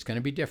 it's going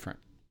to be different.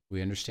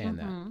 We understand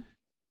that.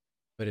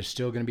 But it's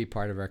still going to be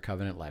part of our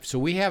covenant life. So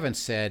we haven't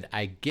said,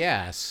 I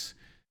guess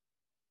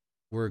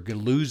we're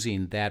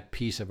losing that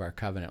piece of our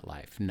covenant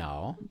life.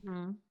 No.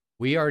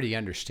 We already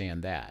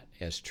understand that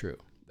as true.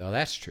 Oh,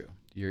 that's true.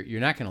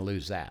 You're not going to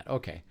lose that.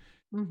 Okay.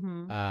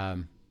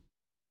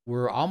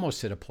 We're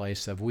almost at a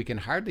place of we can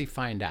hardly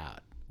find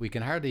out. We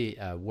can hardly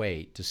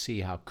wait to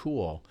see how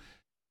cool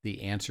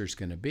the answer is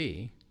going to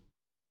be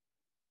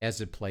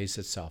as it plays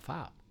itself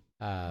out.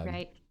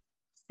 Right.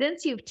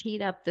 Since you've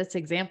teed up this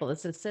example,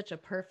 this is such a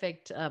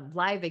perfect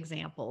live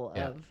example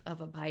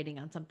of abiding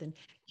on something.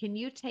 Can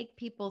you take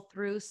people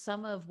through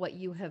some of what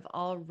you have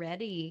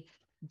already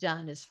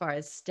done as far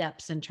as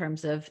steps in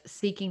terms of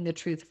seeking the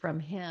truth from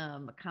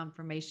him,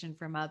 confirmation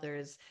from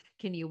others?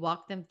 Can you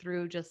walk them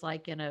through, just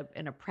like in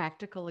a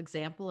practical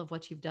example of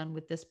what you've done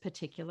with this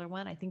particular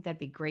one? I think that'd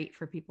be great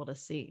for people to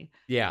see.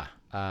 Yeah.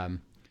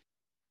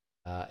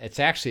 It's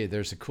actually,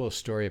 there's a cool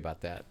story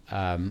about that.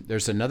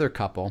 There's another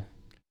couple,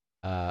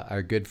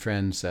 our good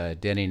friends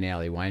Denny and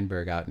Allie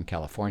Weinberg out in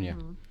California,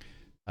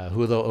 who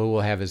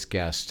will have as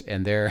guest,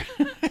 and they're,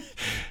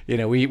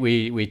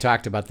 we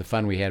talked about the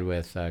fun we had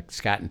with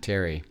Scott and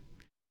Terry.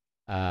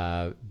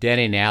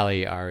 Denny and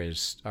Allie are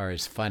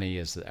as funny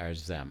as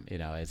them.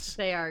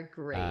 They are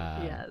great.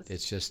 Yes,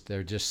 it's just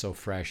they're just so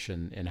fresh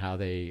in how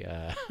they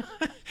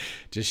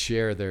just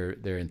share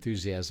their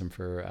enthusiasm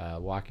for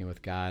walking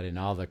with God and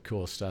all the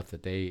cool stuff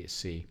that they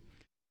see.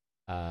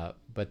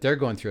 But they're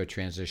going through a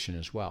transition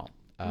as well.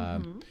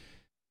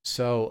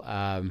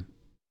 So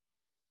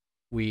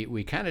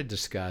we kind of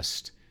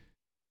discussed,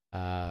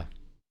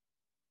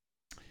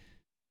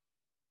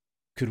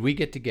 could we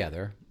get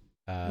together?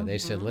 They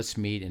said, let's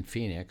meet in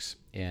Phoenix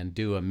and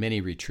do a mini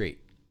retreat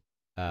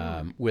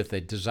with a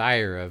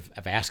desire of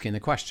asking the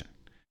question.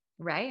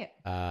 Right.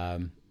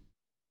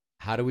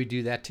 How do we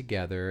do that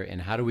together?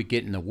 And how do we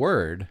get in the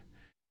Word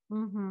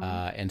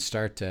and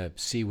start to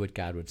see what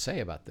God would say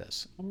about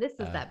this? And this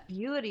is that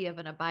beauty of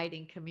an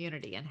abiding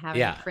community and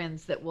having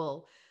friends that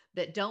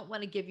don't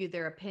want to give you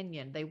their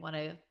opinion. They want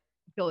to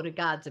go to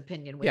God's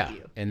opinion with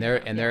you. And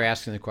they're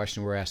asking the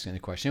question, we're asking the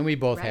question. And we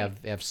both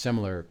have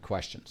similar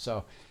questions.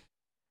 So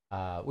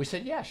we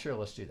said, yeah, sure,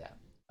 let's do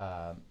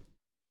that.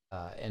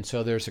 And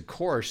so there's a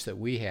course that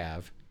we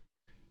have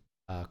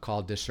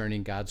called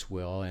Discerning God's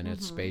Will, and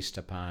it's based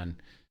upon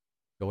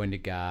going to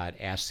God,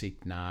 ask,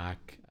 seek, knock,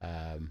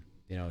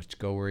 to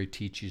go where he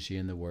teaches you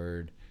in the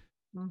Word.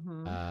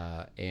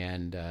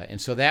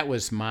 And so that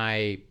was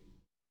my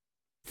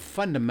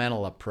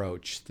fundamental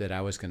approach that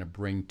I was going to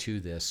bring to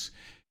this.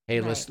 Hey,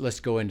 let's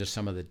go into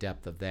some of the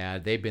depth of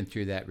that. They've been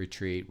through that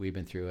retreat. We've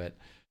been through it.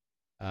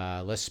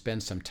 Let's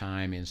spend some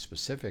time in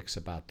specifics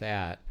about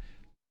that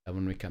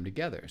when we come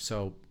together.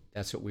 So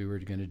that's what we were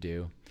going to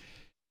do.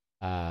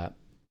 I'm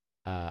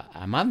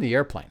on the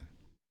airplane,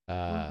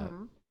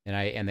 and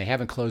they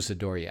haven't closed the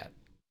door yet.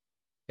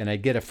 And I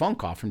get a phone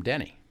call from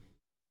Denny.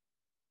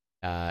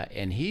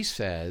 And he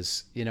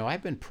says,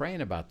 I've been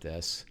praying about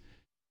this.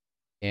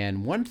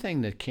 And one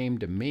thing that came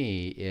to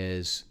me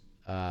is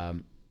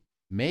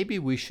maybe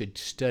we should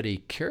study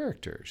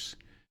characters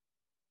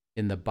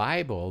in the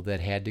Bible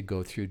that had to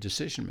go through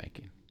decision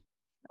making.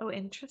 Oh,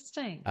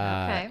 interesting.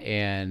 Okay.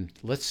 And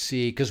let's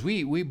see, because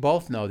we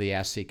both know the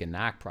ask, seek, and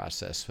knock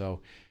process.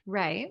 So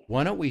why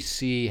don't we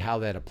see how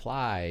that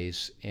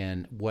applies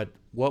and what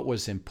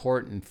was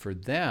important for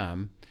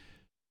them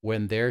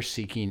when they're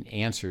seeking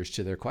answers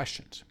to their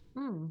questions.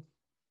 And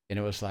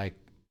it was like,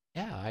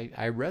 yeah,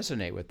 I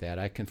resonate with that.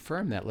 I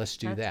confirm that. Let's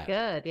do that.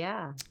 That's good.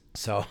 Yeah.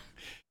 So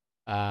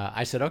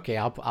I said, okay,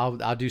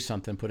 I'll do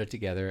something, put it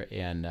together,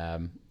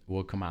 and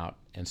we'll come out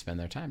and spend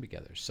their time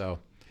together. So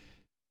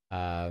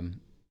I'm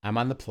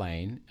on the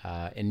plane,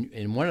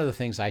 and one of the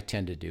things I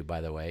tend to do,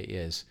 by the way,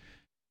 is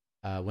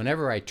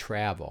whenever I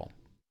travel,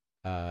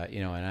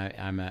 and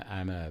I'm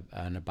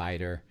an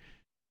abider,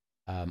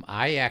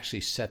 I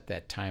actually set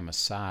that time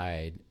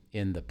aside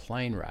in the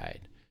plane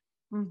ride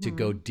to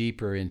go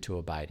deeper into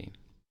abiding,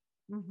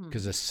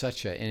 because it's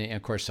such and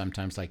of course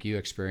sometimes, like you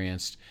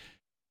experienced,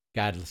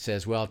 God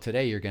says, well,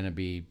 today you're going to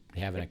be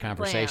having a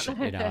conversation.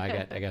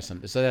 I got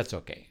something, so that's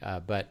okay.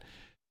 But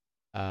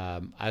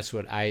that's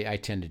what I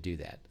tend to do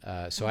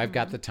that. So I've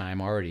got the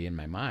time already in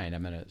my mind.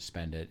 I'm going to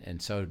spend it.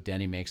 And so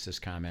Denny makes this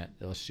comment,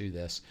 let's do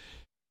this.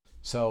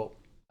 So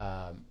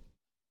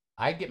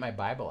I get my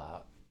Bible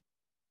out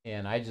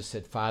and I just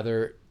said,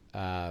 Father,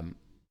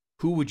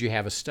 who would you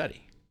have us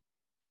study?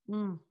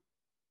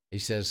 He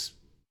says,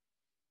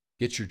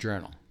 get your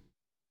journal.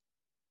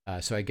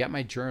 So I get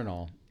my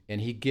journal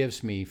and he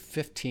gives me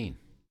 15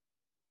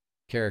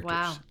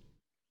 characters.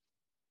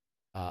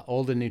 Wow.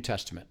 Old and New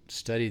Testament.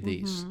 Study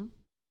these.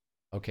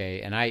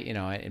 Okay, and I,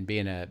 and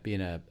being a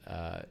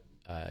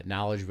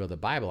knowledgeable of the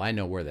Bible, I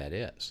know where that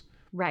is.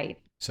 Right.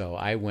 So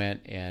I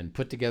went and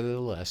put together the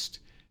list,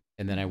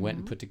 and then I went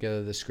and Mhm. put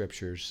together the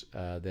scriptures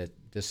that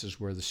this is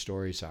where the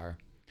stories are,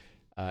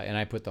 and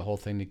I put the whole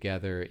thing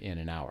together in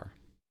an hour.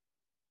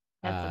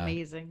 That's Uh,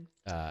 amazing.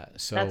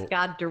 That's so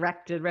God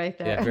directed right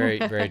yeah, there. very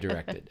very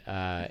directed.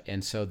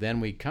 And so then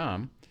we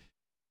come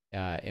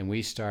and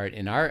we start.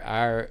 And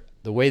our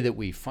the way that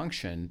we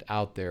functioned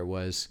out there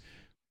was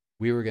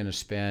we were going to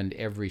spend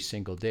every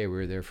single day. We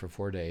were there for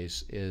 4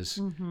 days.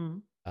 Hmm.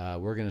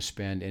 We're going to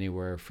spend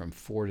anywhere from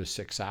 4 to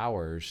 6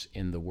 hours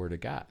in the Word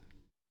of God.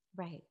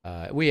 Right.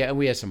 We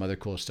had some other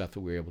cool stuff that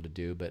we were able to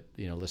do, but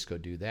let's go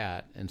do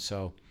that. And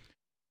so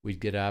we'd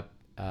get up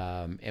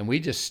and we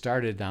just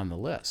started on the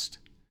list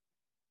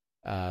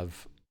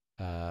of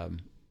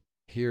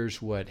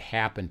here's what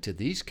happened to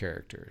these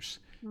characters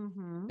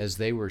Hmm. as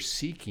they were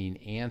seeking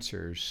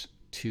answers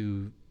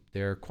to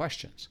their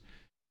questions.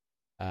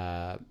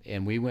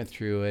 And we went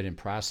through it and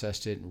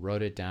processed it and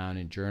wrote it down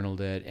and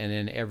journaled it. And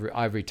then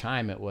every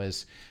time it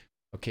was,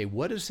 okay,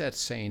 what is that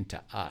saying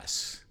to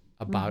us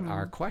about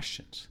our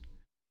questions?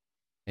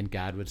 And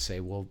God would say,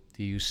 well,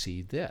 do you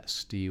see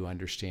this? Do you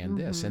understand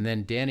this? And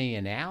then Denny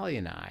and Allie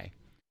and I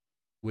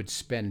would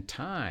spend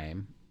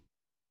time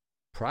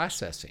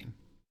processing.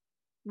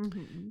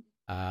 Hmm.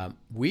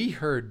 We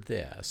heard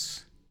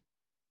this,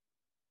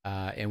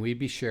 and we'd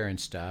be sharing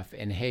stuff.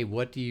 And hey,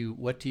 what do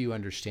you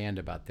understand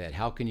about that?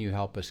 How can you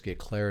help us get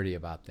clarity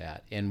about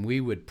that? And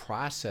we would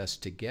process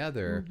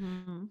together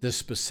Hmm. the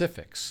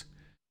specifics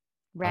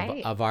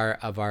Right. of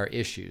our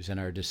issues and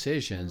our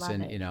decisions, Love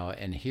and it.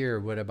 and here,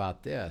 what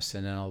about this?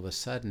 And then all of a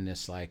sudden,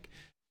 it's like,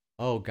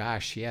 oh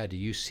gosh, yeah. Do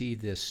you see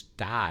this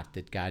dot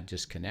that God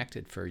just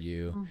connected for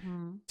you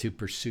Hmm. to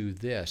pursue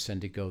this and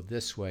to go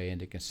this way and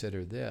to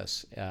consider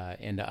this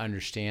and to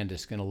understand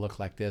it's going to look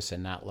like this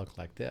and not look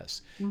like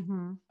this.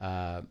 Hmm.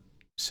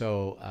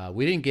 So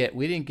we didn't get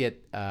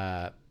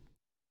the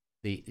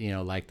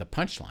like the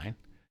punchline.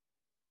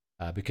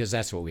 Because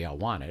that's what we all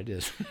wanted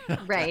is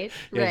Right.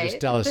 just Right.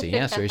 tell us the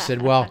answer. He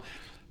said, well,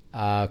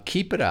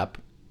 keep it up.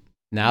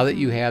 Now that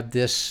you Hmm. have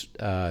this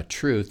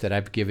truth that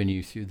I've given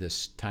you through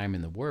this time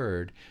in the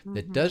Word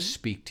that does Hmm.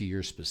 speak to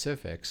your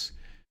specifics,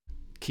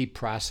 keep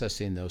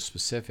processing those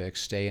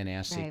specifics, stay and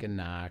ask, seek Right. and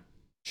knock,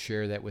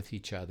 share that with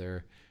each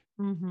other,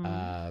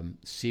 Hmm.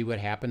 see what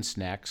happens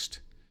next,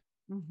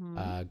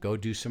 Hmm. go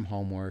do some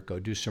homework, go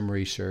do some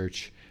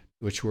research,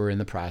 which we're in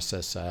the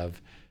process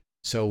of.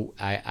 So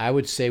I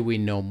would say we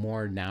know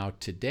more now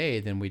today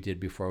than we did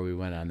before we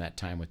went on that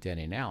time with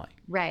Denny and Allie.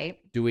 Right.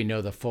 Do we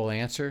know the full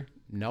answer?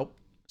 Nope.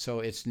 So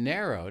it's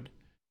narrowed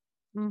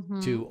Hmm.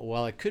 to,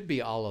 well, it could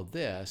be all of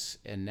this,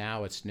 and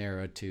now it's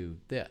narrowed to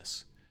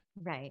this.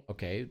 Right.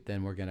 Okay,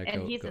 then we're going to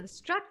And he's go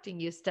instructing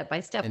you step by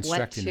step what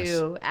instructing us.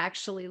 to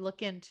actually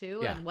look into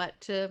Yeah. and what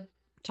to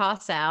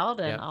toss out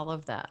and Yep. all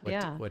of that.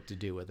 Yeah. What to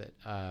do with it.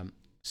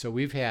 So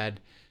we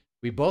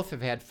both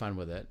have had fun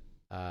with it.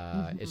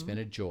 It's Hmm. been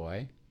a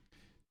joy.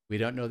 We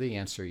don't know the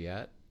answer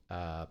yet.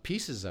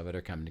 Pieces of it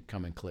are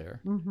coming clear.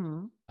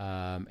 Hmm.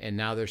 And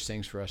now there's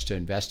things for us to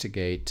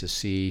investigate to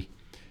see,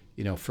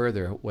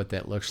 further what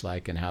that looks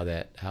like and how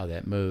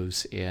that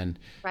moves. And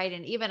Right.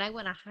 And even I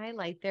want to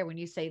highlight there when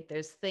you say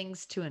there's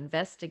things to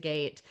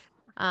investigate,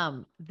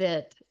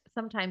 that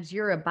sometimes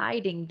your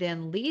abiding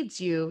then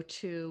leads you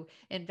to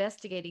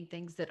investigating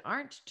things that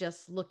aren't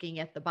just looking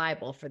at the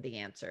Bible for the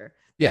answer.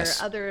 yes,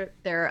 There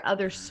are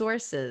other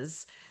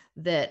sources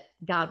that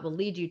God will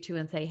lead you to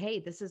and say, hey,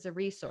 this is a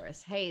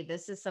resource. Hey,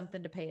 this is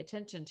something to pay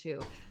attention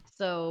to.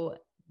 So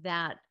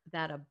that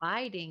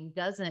abiding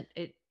doesn't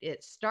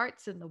it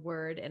starts in the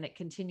word and it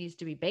continues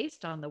to be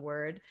based on the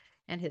word,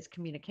 and his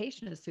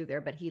communication is through there,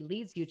 but he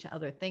leads you to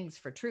other things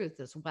for truth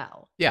as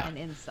well, yeah, and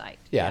insight.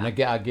 yeah. And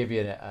I'll give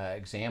you an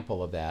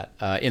example of that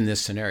in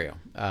this scenario.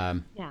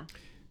 Yeah.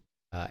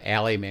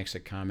 Allie makes a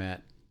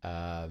comment.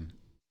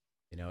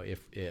 If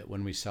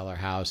when we sell our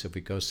house, if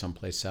we go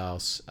someplace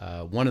else,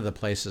 one of the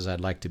places I'd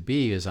like to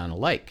be is on a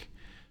lake.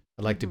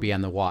 I'd like to be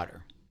on the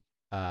water.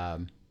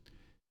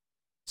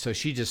 So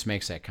she just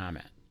makes that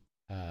comment.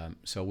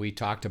 So we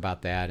talked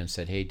about that and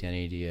said, "Hey,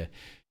 Denny, do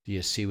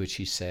you see what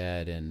she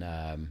said and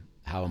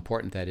how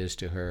important that is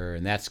to her?"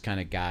 And that's kind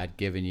of God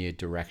giving you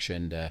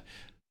direction to.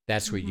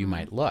 That's where you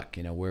might look.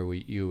 Where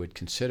you would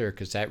consider,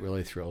 because that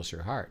really thrills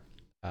your heart.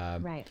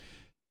 Right.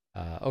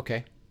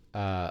 Okay.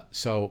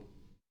 So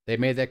they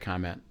made that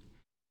comment,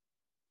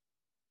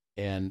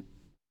 and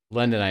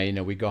Linda and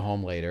I, we go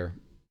home later,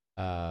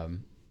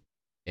 and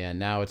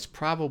now it's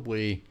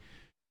probably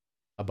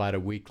about a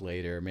week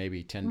later,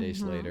 maybe 10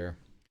 days later,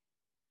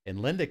 and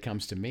Linda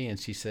comes to me and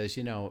she says,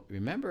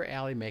 remember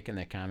Allie making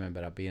that comment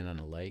about being on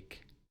a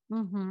lake?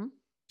 Mm-hmm.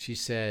 She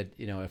said,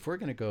 if we're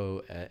going to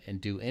go and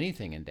do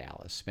anything in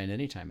Dallas, spend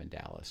any time in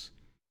Dallas,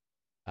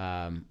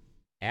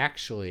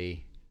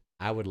 actually,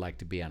 I would like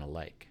to be on a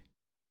lake.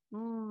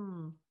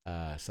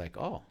 It's like,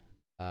 oh,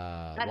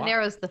 That wow.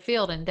 narrows the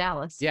field in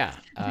Dallas. Yeah.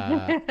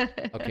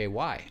 Okay,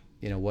 why?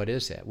 What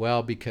is that?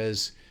 Well,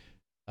 because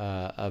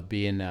of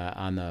being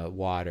on the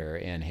water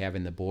and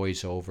having the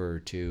boys over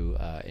to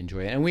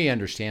enjoy it. And we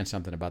understand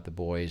something about the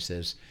boys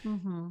as,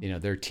 Mm-hmm.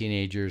 they're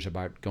teenagers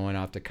about going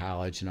off to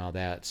college and all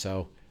that.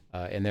 So,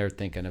 and they're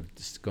thinking of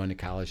just going to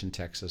college in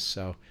Texas.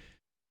 So,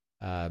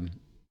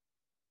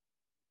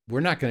 we're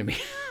not going to be,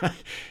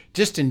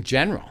 just in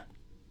general,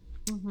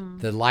 Mm-hmm.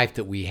 the life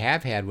that we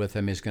have had with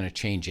them is going to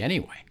change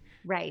anyway.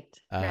 Right.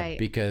 Right.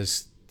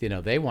 Because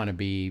they want to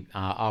be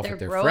off They're with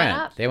their growing friends.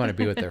 up. They want to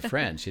be with their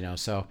friends.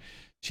 So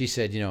she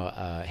said,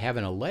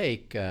 having a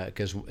lake,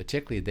 because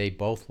particularly they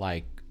both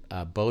like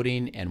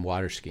boating and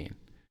water skiing.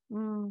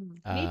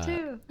 Me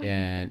too.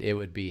 And it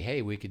would be,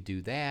 hey, we could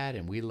do that,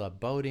 and we love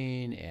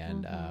boating.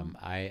 And Mhm.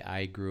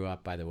 I grew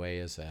up, by the way,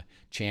 as a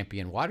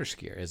champion water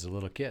skier as a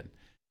little kid.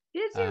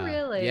 Did you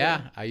really?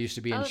 Yeah, I used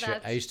to be in Oh, I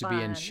that's used to be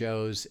in fun.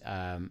 shows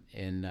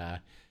in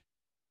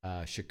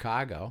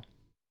Chicago,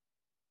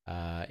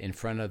 in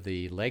front of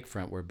the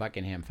lakefront where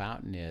Buckingham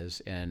Fountain is,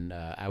 and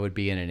I would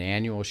be in an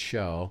annual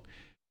show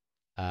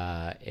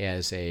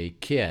as a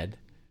kid,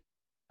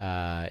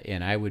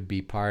 and I would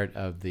be part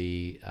of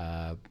the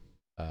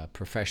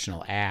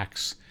professional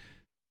acts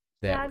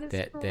That is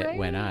that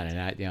went on,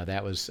 great. and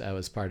that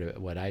was part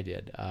of what I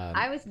did.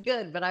 I was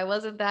good, but I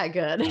wasn't that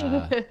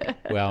good.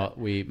 Well,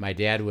 my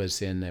dad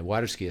was in the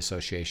Water Ski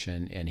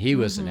Association, and he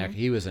was Mhm.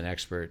 he was an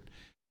expert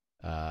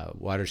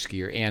water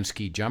skier and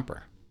ski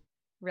jumper.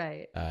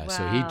 Right.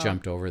 So he Wow.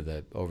 jumped over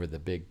the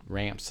big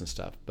ramps and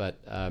stuff. But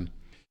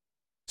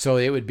so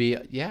it would be,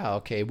 yeah,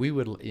 okay. We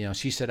would,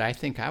 she said, I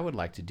think I would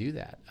like to do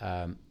that.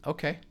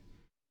 Okay.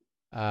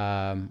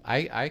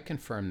 I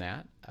confirm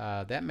that.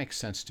 That makes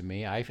sense to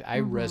me. I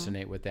Mhm.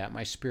 resonate with that.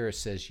 My spirit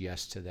says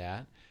yes to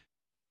that.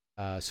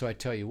 So I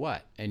tell you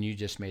what, and you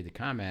just made the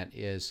comment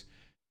is,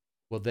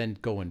 well, then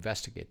go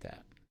investigate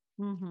that.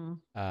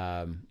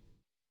 Mhm.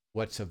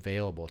 What's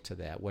available to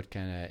that? What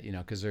kind of,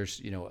 because there's,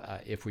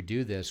 if we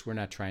do this, we're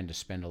not trying to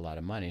spend a lot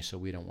of money, so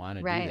we don't want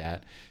to do Right.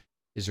 that.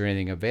 Is there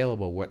anything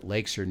available? What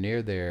lakes are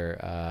near there?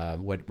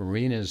 What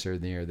marinas are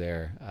near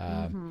there?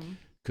 Mhm.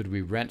 Could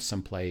we rent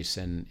someplace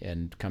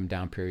and come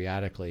down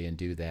periodically and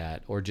do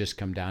that, or just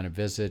come down and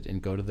visit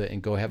and go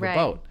have a Right.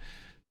 boat?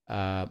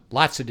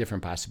 Lots of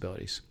different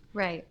possibilities.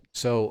 Right.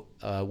 So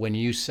when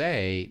you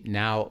say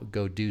now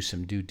go do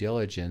some due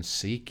diligence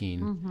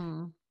seeking,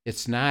 Mhm.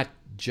 it's not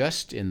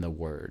just in the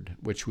word,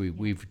 which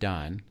we've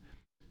done,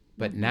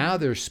 but now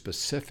Mhm. there's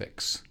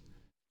specifics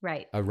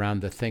Right.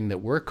 around the thing that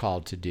we're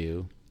called to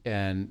do.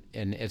 And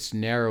it's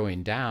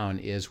narrowing down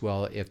is,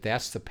 well, if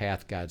that's the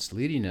path God's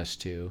leading us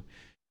to,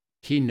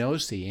 he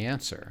knows the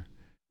answer.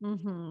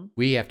 Mhm.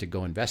 We have to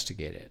go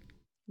investigate it.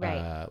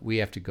 Right. We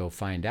have to go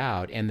find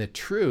out, and the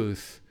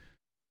truth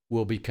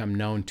will become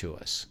known to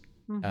us.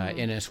 Mhm.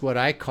 And it's what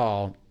I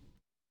call,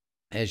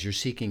 as you're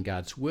seeking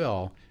God's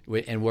will,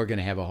 and we're going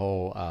to have a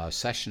whole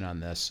session on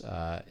this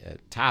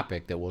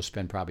topic that we'll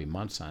spend probably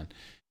months on,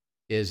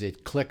 is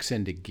it clicks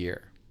into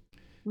gear.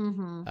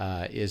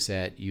 Mhm. Is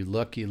that you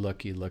look.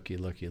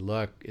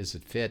 Is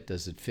it fit?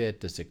 Does it fit?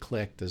 Does it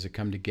click? Does it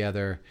come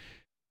together?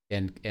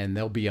 And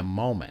there'll be a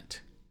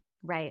moment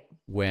Right.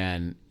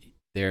 when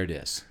there it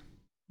is.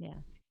 Yeah.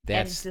 And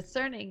That's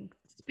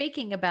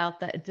speaking about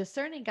that,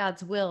 discerning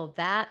God's will,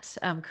 that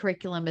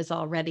curriculum is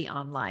already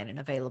online and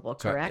available, so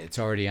it's correct?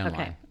 already Okay.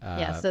 online.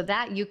 Yeah. So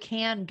that you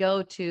can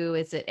go to,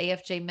 is it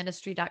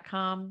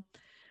afjministry.com?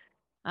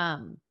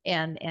 And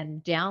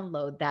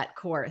download that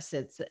course.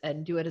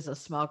 And do it as a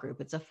small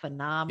group. It's a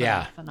phenomenal,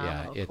 Yeah.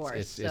 phenomenal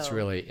course. It's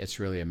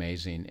really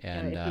amazing.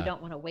 And If you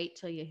don't want to wait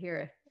till you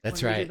hear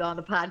that's when we do right. it on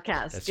the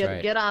podcast, That's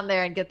right. get on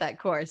there and get that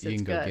course. You It's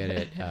can go get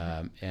good.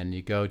 it. And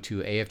you go to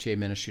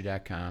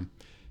afjministry.com.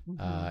 Hmm.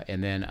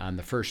 And then on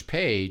the first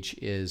page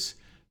is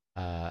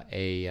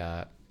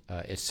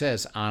it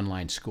says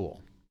online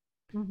school.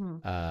 Hmm.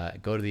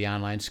 Go to the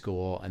online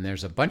school, and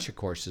there's a bunch of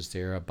courses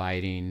there: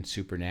 abiding,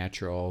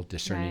 supernatural, Right.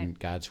 discerning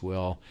God's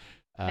will,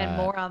 And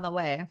more on the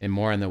way. and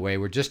more on the way.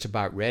 We're just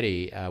about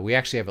ready. We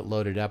actually have it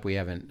loaded up. We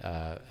haven't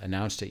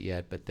announced it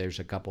yet, but there's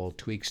a couple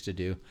tweaks to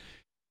do.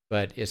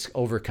 But it's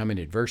overcoming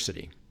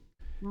adversity.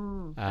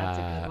 That's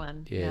a good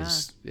one. Yeah.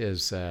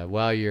 Is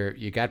well,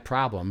 you got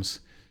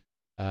problems.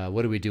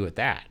 What do we do with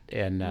that?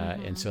 And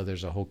Hmm. so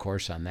there's a whole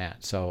course on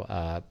that. So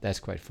that's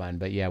quite fun.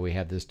 But yeah, we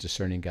have this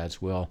discerning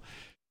God's will.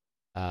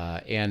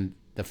 And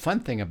the fun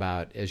thing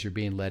about, as you're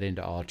being led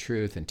into all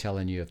truth and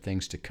telling you of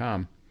things to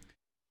come,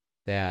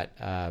 that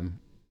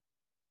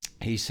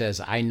he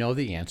says, I know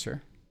the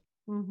answer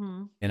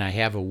Hmm. and I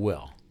have a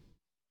will.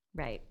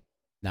 Right.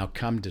 Now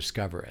come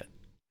discover it.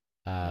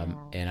 Yeah.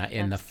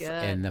 And That's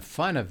good. the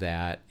fun of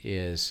that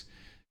is,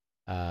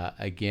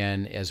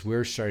 again, as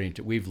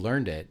we've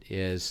learned it,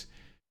 is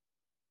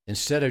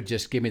instead of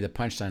just give me the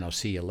punchline, I'll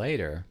see you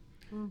later,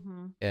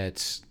 Hmm.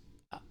 it's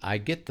I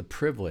get the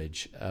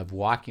privilege of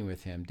walking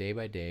with him day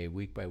by day,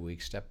 week by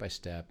week, step by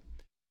step.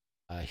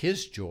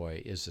 His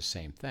joy is the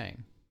same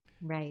thing.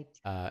 Right.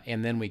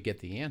 And then we get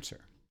the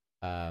answer.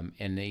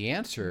 And the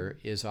answer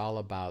is all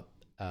about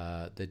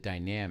the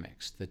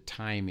dynamics, the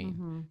timing,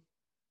 Hmm.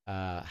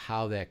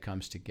 how that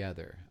comes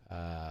together,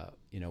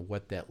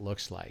 what that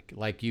looks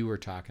like you were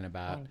talking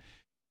about. Right.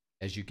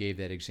 As you gave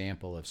that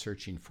example of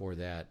searching for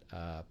that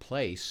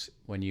place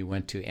when you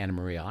went to Anna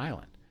Maria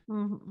Island,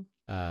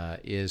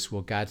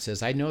 God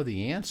says, I know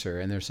the answer,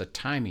 and there's a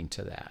timing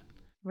to that.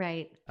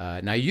 Right.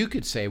 Now, you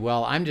could say,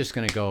 well, I'm just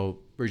going to go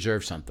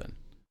reserve something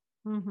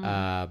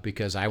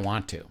because I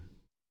want to.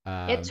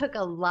 It took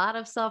a lot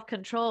of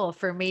self-control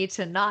for me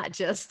to not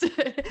just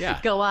Yeah.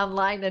 go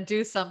online and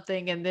do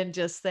something and then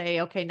just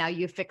say, okay, now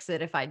you fix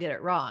it if I did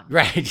it wrong.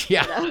 Right.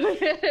 Yeah.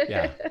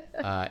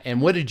 Yeah.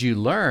 And what did you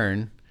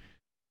learn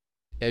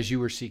as you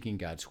were seeking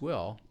God's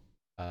will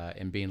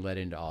and being led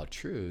into all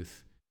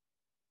truth?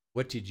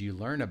 What did you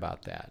learn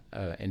about that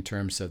in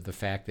terms of the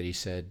fact that he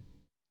said,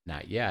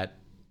 not yet,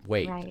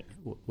 wait? Right.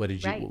 What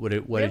did you Right. what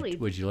Really,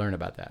 did you learn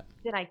about that?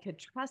 that I could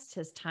trust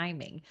his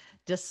timing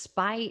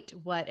despite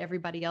what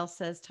everybody else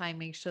says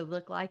timing should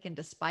look like, and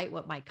despite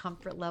what my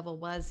comfort level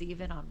was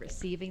even on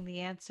receiving the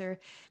answer.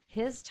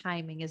 His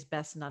timing is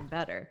best, none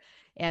better.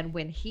 And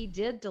when he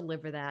did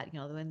deliver that,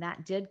 when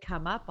that did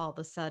come up all of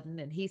a sudden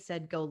and he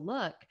said, go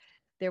look,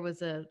 there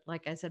was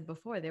like I said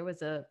before, there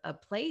was a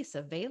place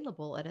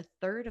available at a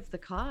third of the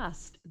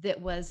cost that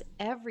was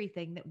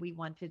everything that we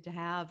wanted to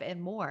have and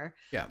more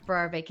Yeah. for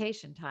our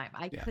vacation time.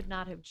 I Yeah. could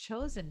not have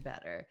chosen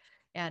better.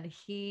 And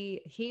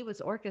he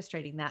was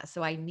orchestrating that.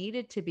 So I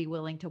needed to be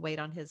willing to wait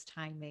on his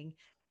timing.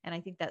 And I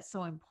think that's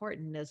so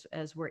important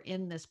as we're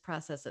in this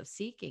process of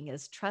seeking,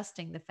 is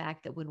trusting the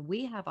fact that when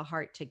we have a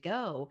heart to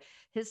go,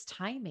 his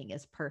timing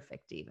is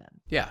perfect even.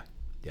 Yeah.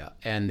 Yeah.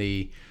 And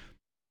the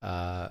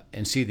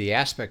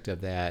aspect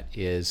of that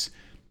is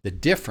the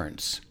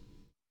difference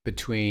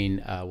between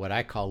what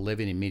I call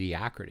living in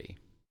mediocrity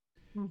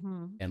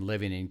and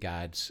living in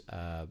God's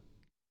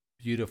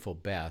beautiful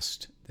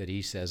best, that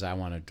he says, I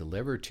want to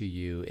deliver to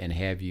you and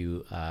have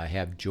you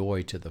have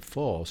joy to the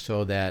full,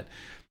 so that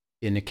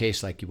in a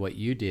case like what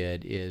you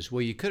did is,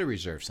 well, you could have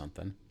reserved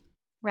something.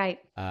 Right.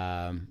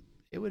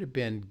 It would have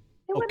been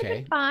It would okay. have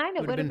been fine.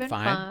 It would have been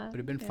fine. Would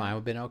have been Yeah. fine. Would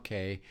have been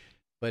okay.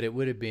 But it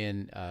would have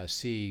been,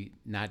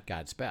 not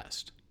God's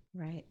best.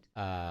 Right.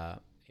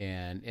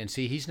 And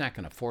see, he's not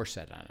going to force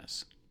that on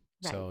us.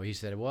 Right. So he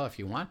said, well, if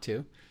you want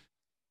to,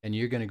 and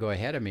you're going to go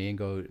ahead of me and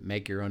go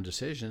make your own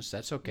decisions,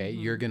 that's okay.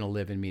 You're going to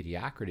live in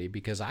mediocrity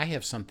because I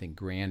have something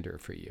grander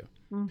for you.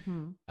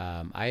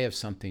 I have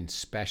something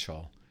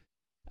special,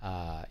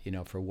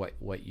 for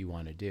what you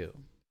want to do.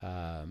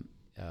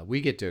 We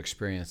get to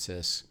experience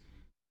this.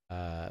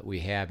 We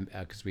have,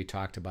 because we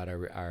talked about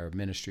our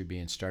ministry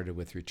being started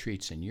with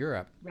retreats in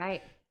Europe.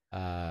 Right.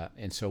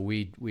 And so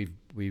we've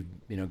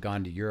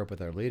gone to Europe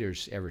with our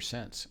leaders ever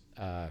since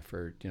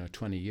for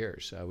 20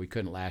 years. We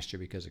couldn't last year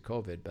because of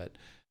COVID, but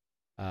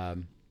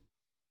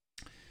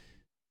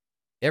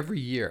every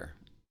year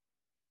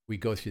we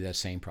go through that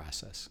same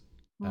process.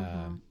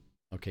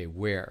 Okay,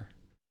 where?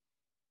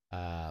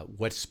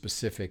 What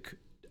specific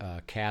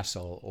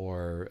castle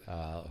or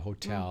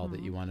hotel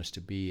that you want us to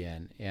be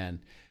in? And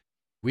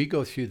we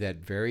go through that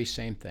very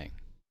same thing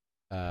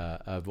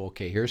of,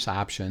 okay, here's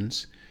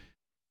options.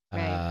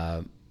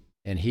 Right.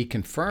 And he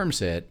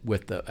confirms it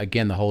with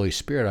the Holy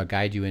Spirit. I'll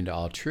guide you into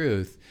all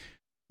truth.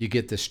 You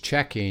get this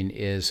checking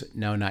is,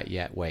 no, not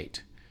yet,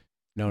 wait.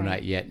 No, Right.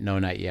 not yet. No,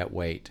 not yet,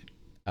 wait.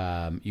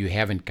 You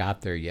haven't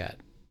got there yet.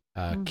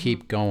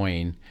 Keep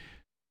going.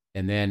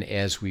 And then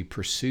as we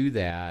pursue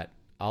that,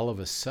 all of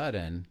a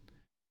sudden,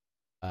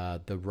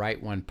 the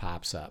right one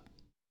pops up.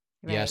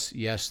 Right.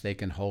 Yes, they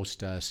can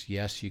host us.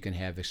 Yes, you can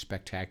have a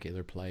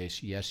spectacular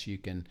place. Yes, you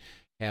can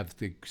have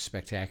the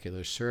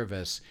spectacular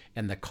service,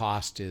 and the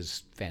cost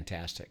is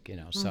fantastic,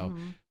 So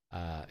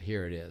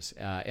here it is.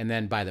 And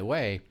then, by the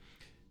way,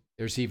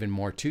 there's even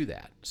more to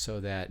that, so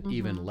that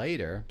even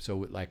later, so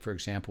like, for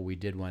example, we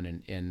did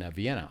one in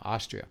Vienna,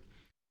 Austria.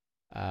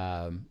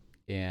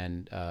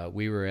 And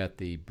we were at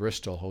the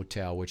Bristol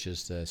Hotel, which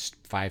is the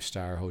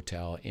 5-star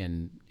hotel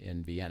in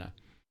Vienna.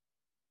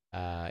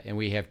 And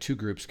we have 2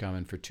 groups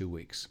coming for 2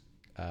 weeks.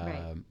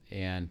 Right.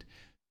 And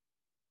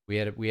we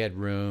had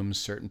rooms,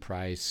 certain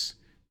price,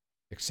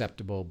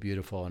 acceptable,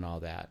 beautiful, and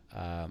all that.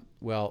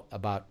 Well,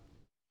 about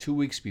 2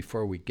 weeks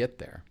before we get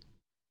there,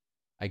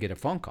 I get a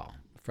phone call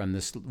from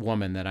this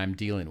woman that I'm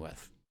dealing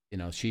with.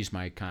 She's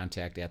my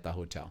contact at the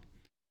hotel.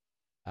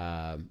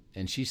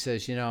 And she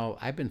says,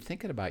 I've been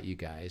thinking about you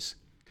guys.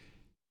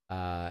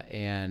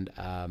 And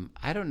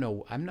I don't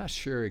know, I'm not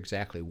sure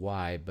exactly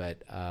why,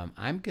 but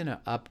I'm going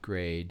to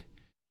upgrade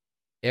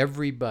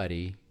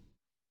everybody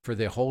for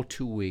the whole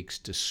 2 weeks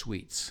to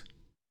suites.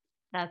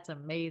 That's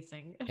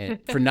amazing. And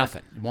for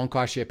nothing. It won't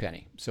cost you a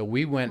penny. So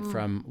we went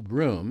from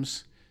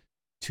rooms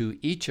to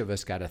each of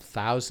us got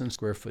 1,000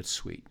 square foot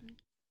suite.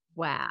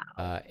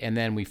 Wow. And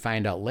then we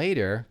find out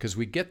later, because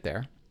we get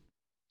there,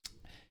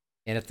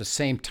 and at the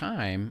same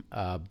time,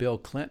 Bill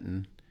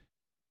Clinton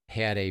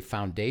had a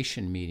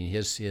foundation meeting,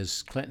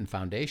 his Clinton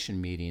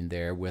Foundation meeting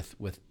there with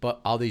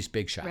all these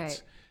big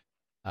shots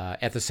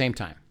at the same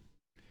time.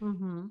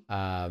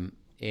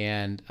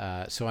 And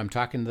so I'm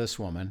talking to this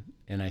woman,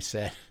 and I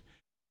said,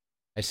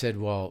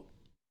 well,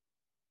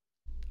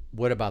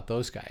 what about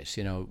those guys?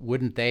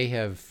 Wouldn't they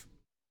have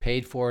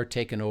paid for,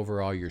 taken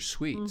over all your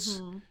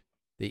sweets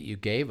that you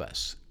gave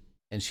us?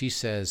 And she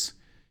says,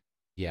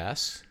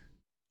 yes,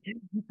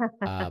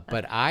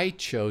 but I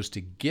chose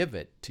to give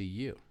it to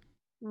you.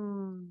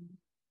 And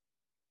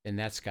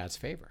that's God's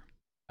favor.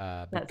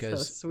 That's so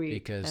sweet.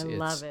 Because I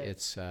love it.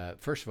 It's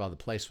first of all, the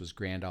place was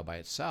grand all by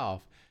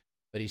itself,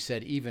 but he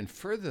said, even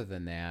further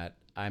than that,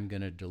 I'm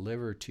going to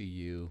deliver to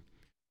you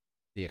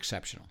the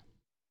exceptional.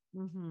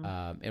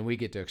 And we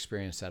get to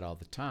experience that all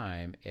the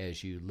time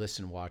as you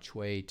listen, watch,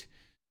 wait,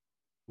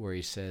 where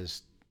he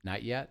says,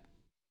 not yet,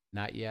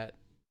 not yet,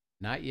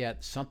 not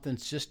yet.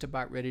 Something's just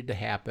about ready to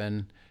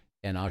happen,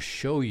 and I'll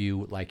show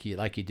you like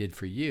he did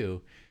for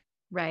you.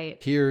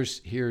 Right.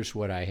 Here's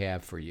what I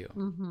have for you.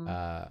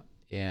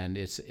 And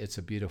it's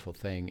a beautiful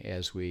thing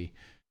as we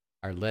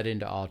are led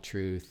into all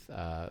truth,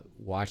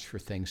 watch for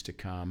things to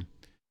come,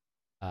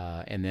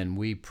 and then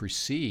we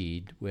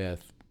proceed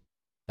with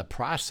the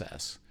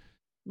process.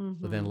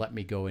 But then let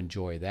me go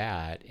enjoy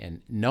that,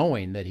 and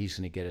knowing that he's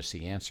going to get us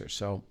the answer.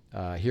 So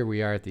here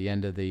we are at the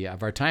end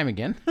of our time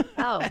again.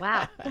 Oh,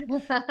 wow.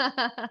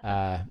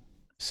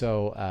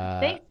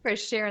 Thanks for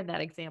sharing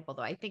that example,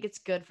 though. I think it's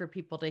good for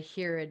people to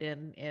hear it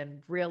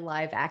in real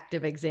life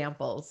active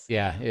examples.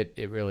 Yeah,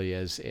 it really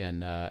is,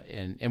 and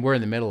we're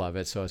in the middle of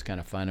it, so it's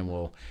kind of fun, and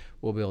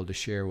we'll be able to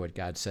share what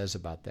God says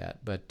about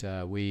that.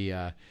 But we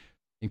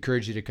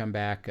encourage you to come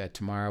back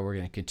tomorrow. We're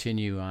going to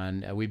continue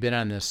on. We've been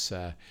on this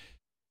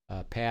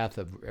path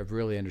of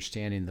really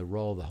understanding the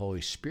role of the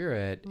Holy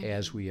Spirit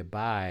as we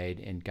abide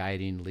in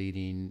guiding,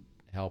 leading,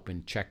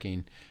 helping,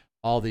 checking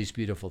all these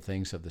beautiful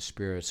things of the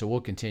Spirit. So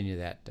we'll continue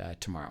that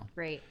tomorrow.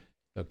 Great.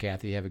 So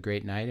Kathy, have a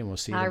great night, and we'll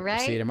see you, all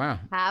right. See you tomorrow.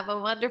 Have a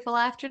wonderful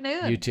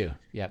afternoon. You too.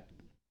 Yep.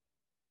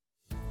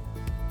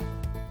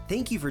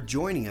 Thank you for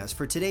joining us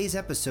for today's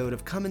episode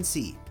of Come and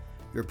See,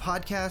 your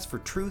podcast for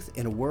truth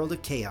in a world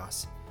of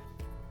chaos.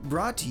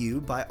 Brought to you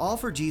by All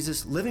for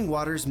Jesus Living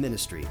Waters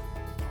Ministry.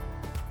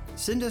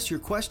 Send us your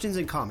questions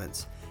and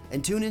comments,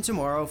 and tune in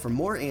tomorrow for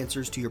more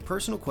answers to your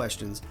personal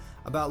questions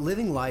about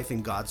living life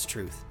in God's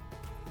truth.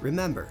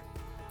 Remember,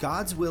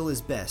 God's will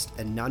is best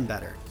and none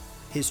better.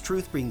 His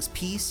truth brings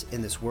peace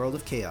in this world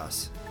of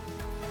chaos.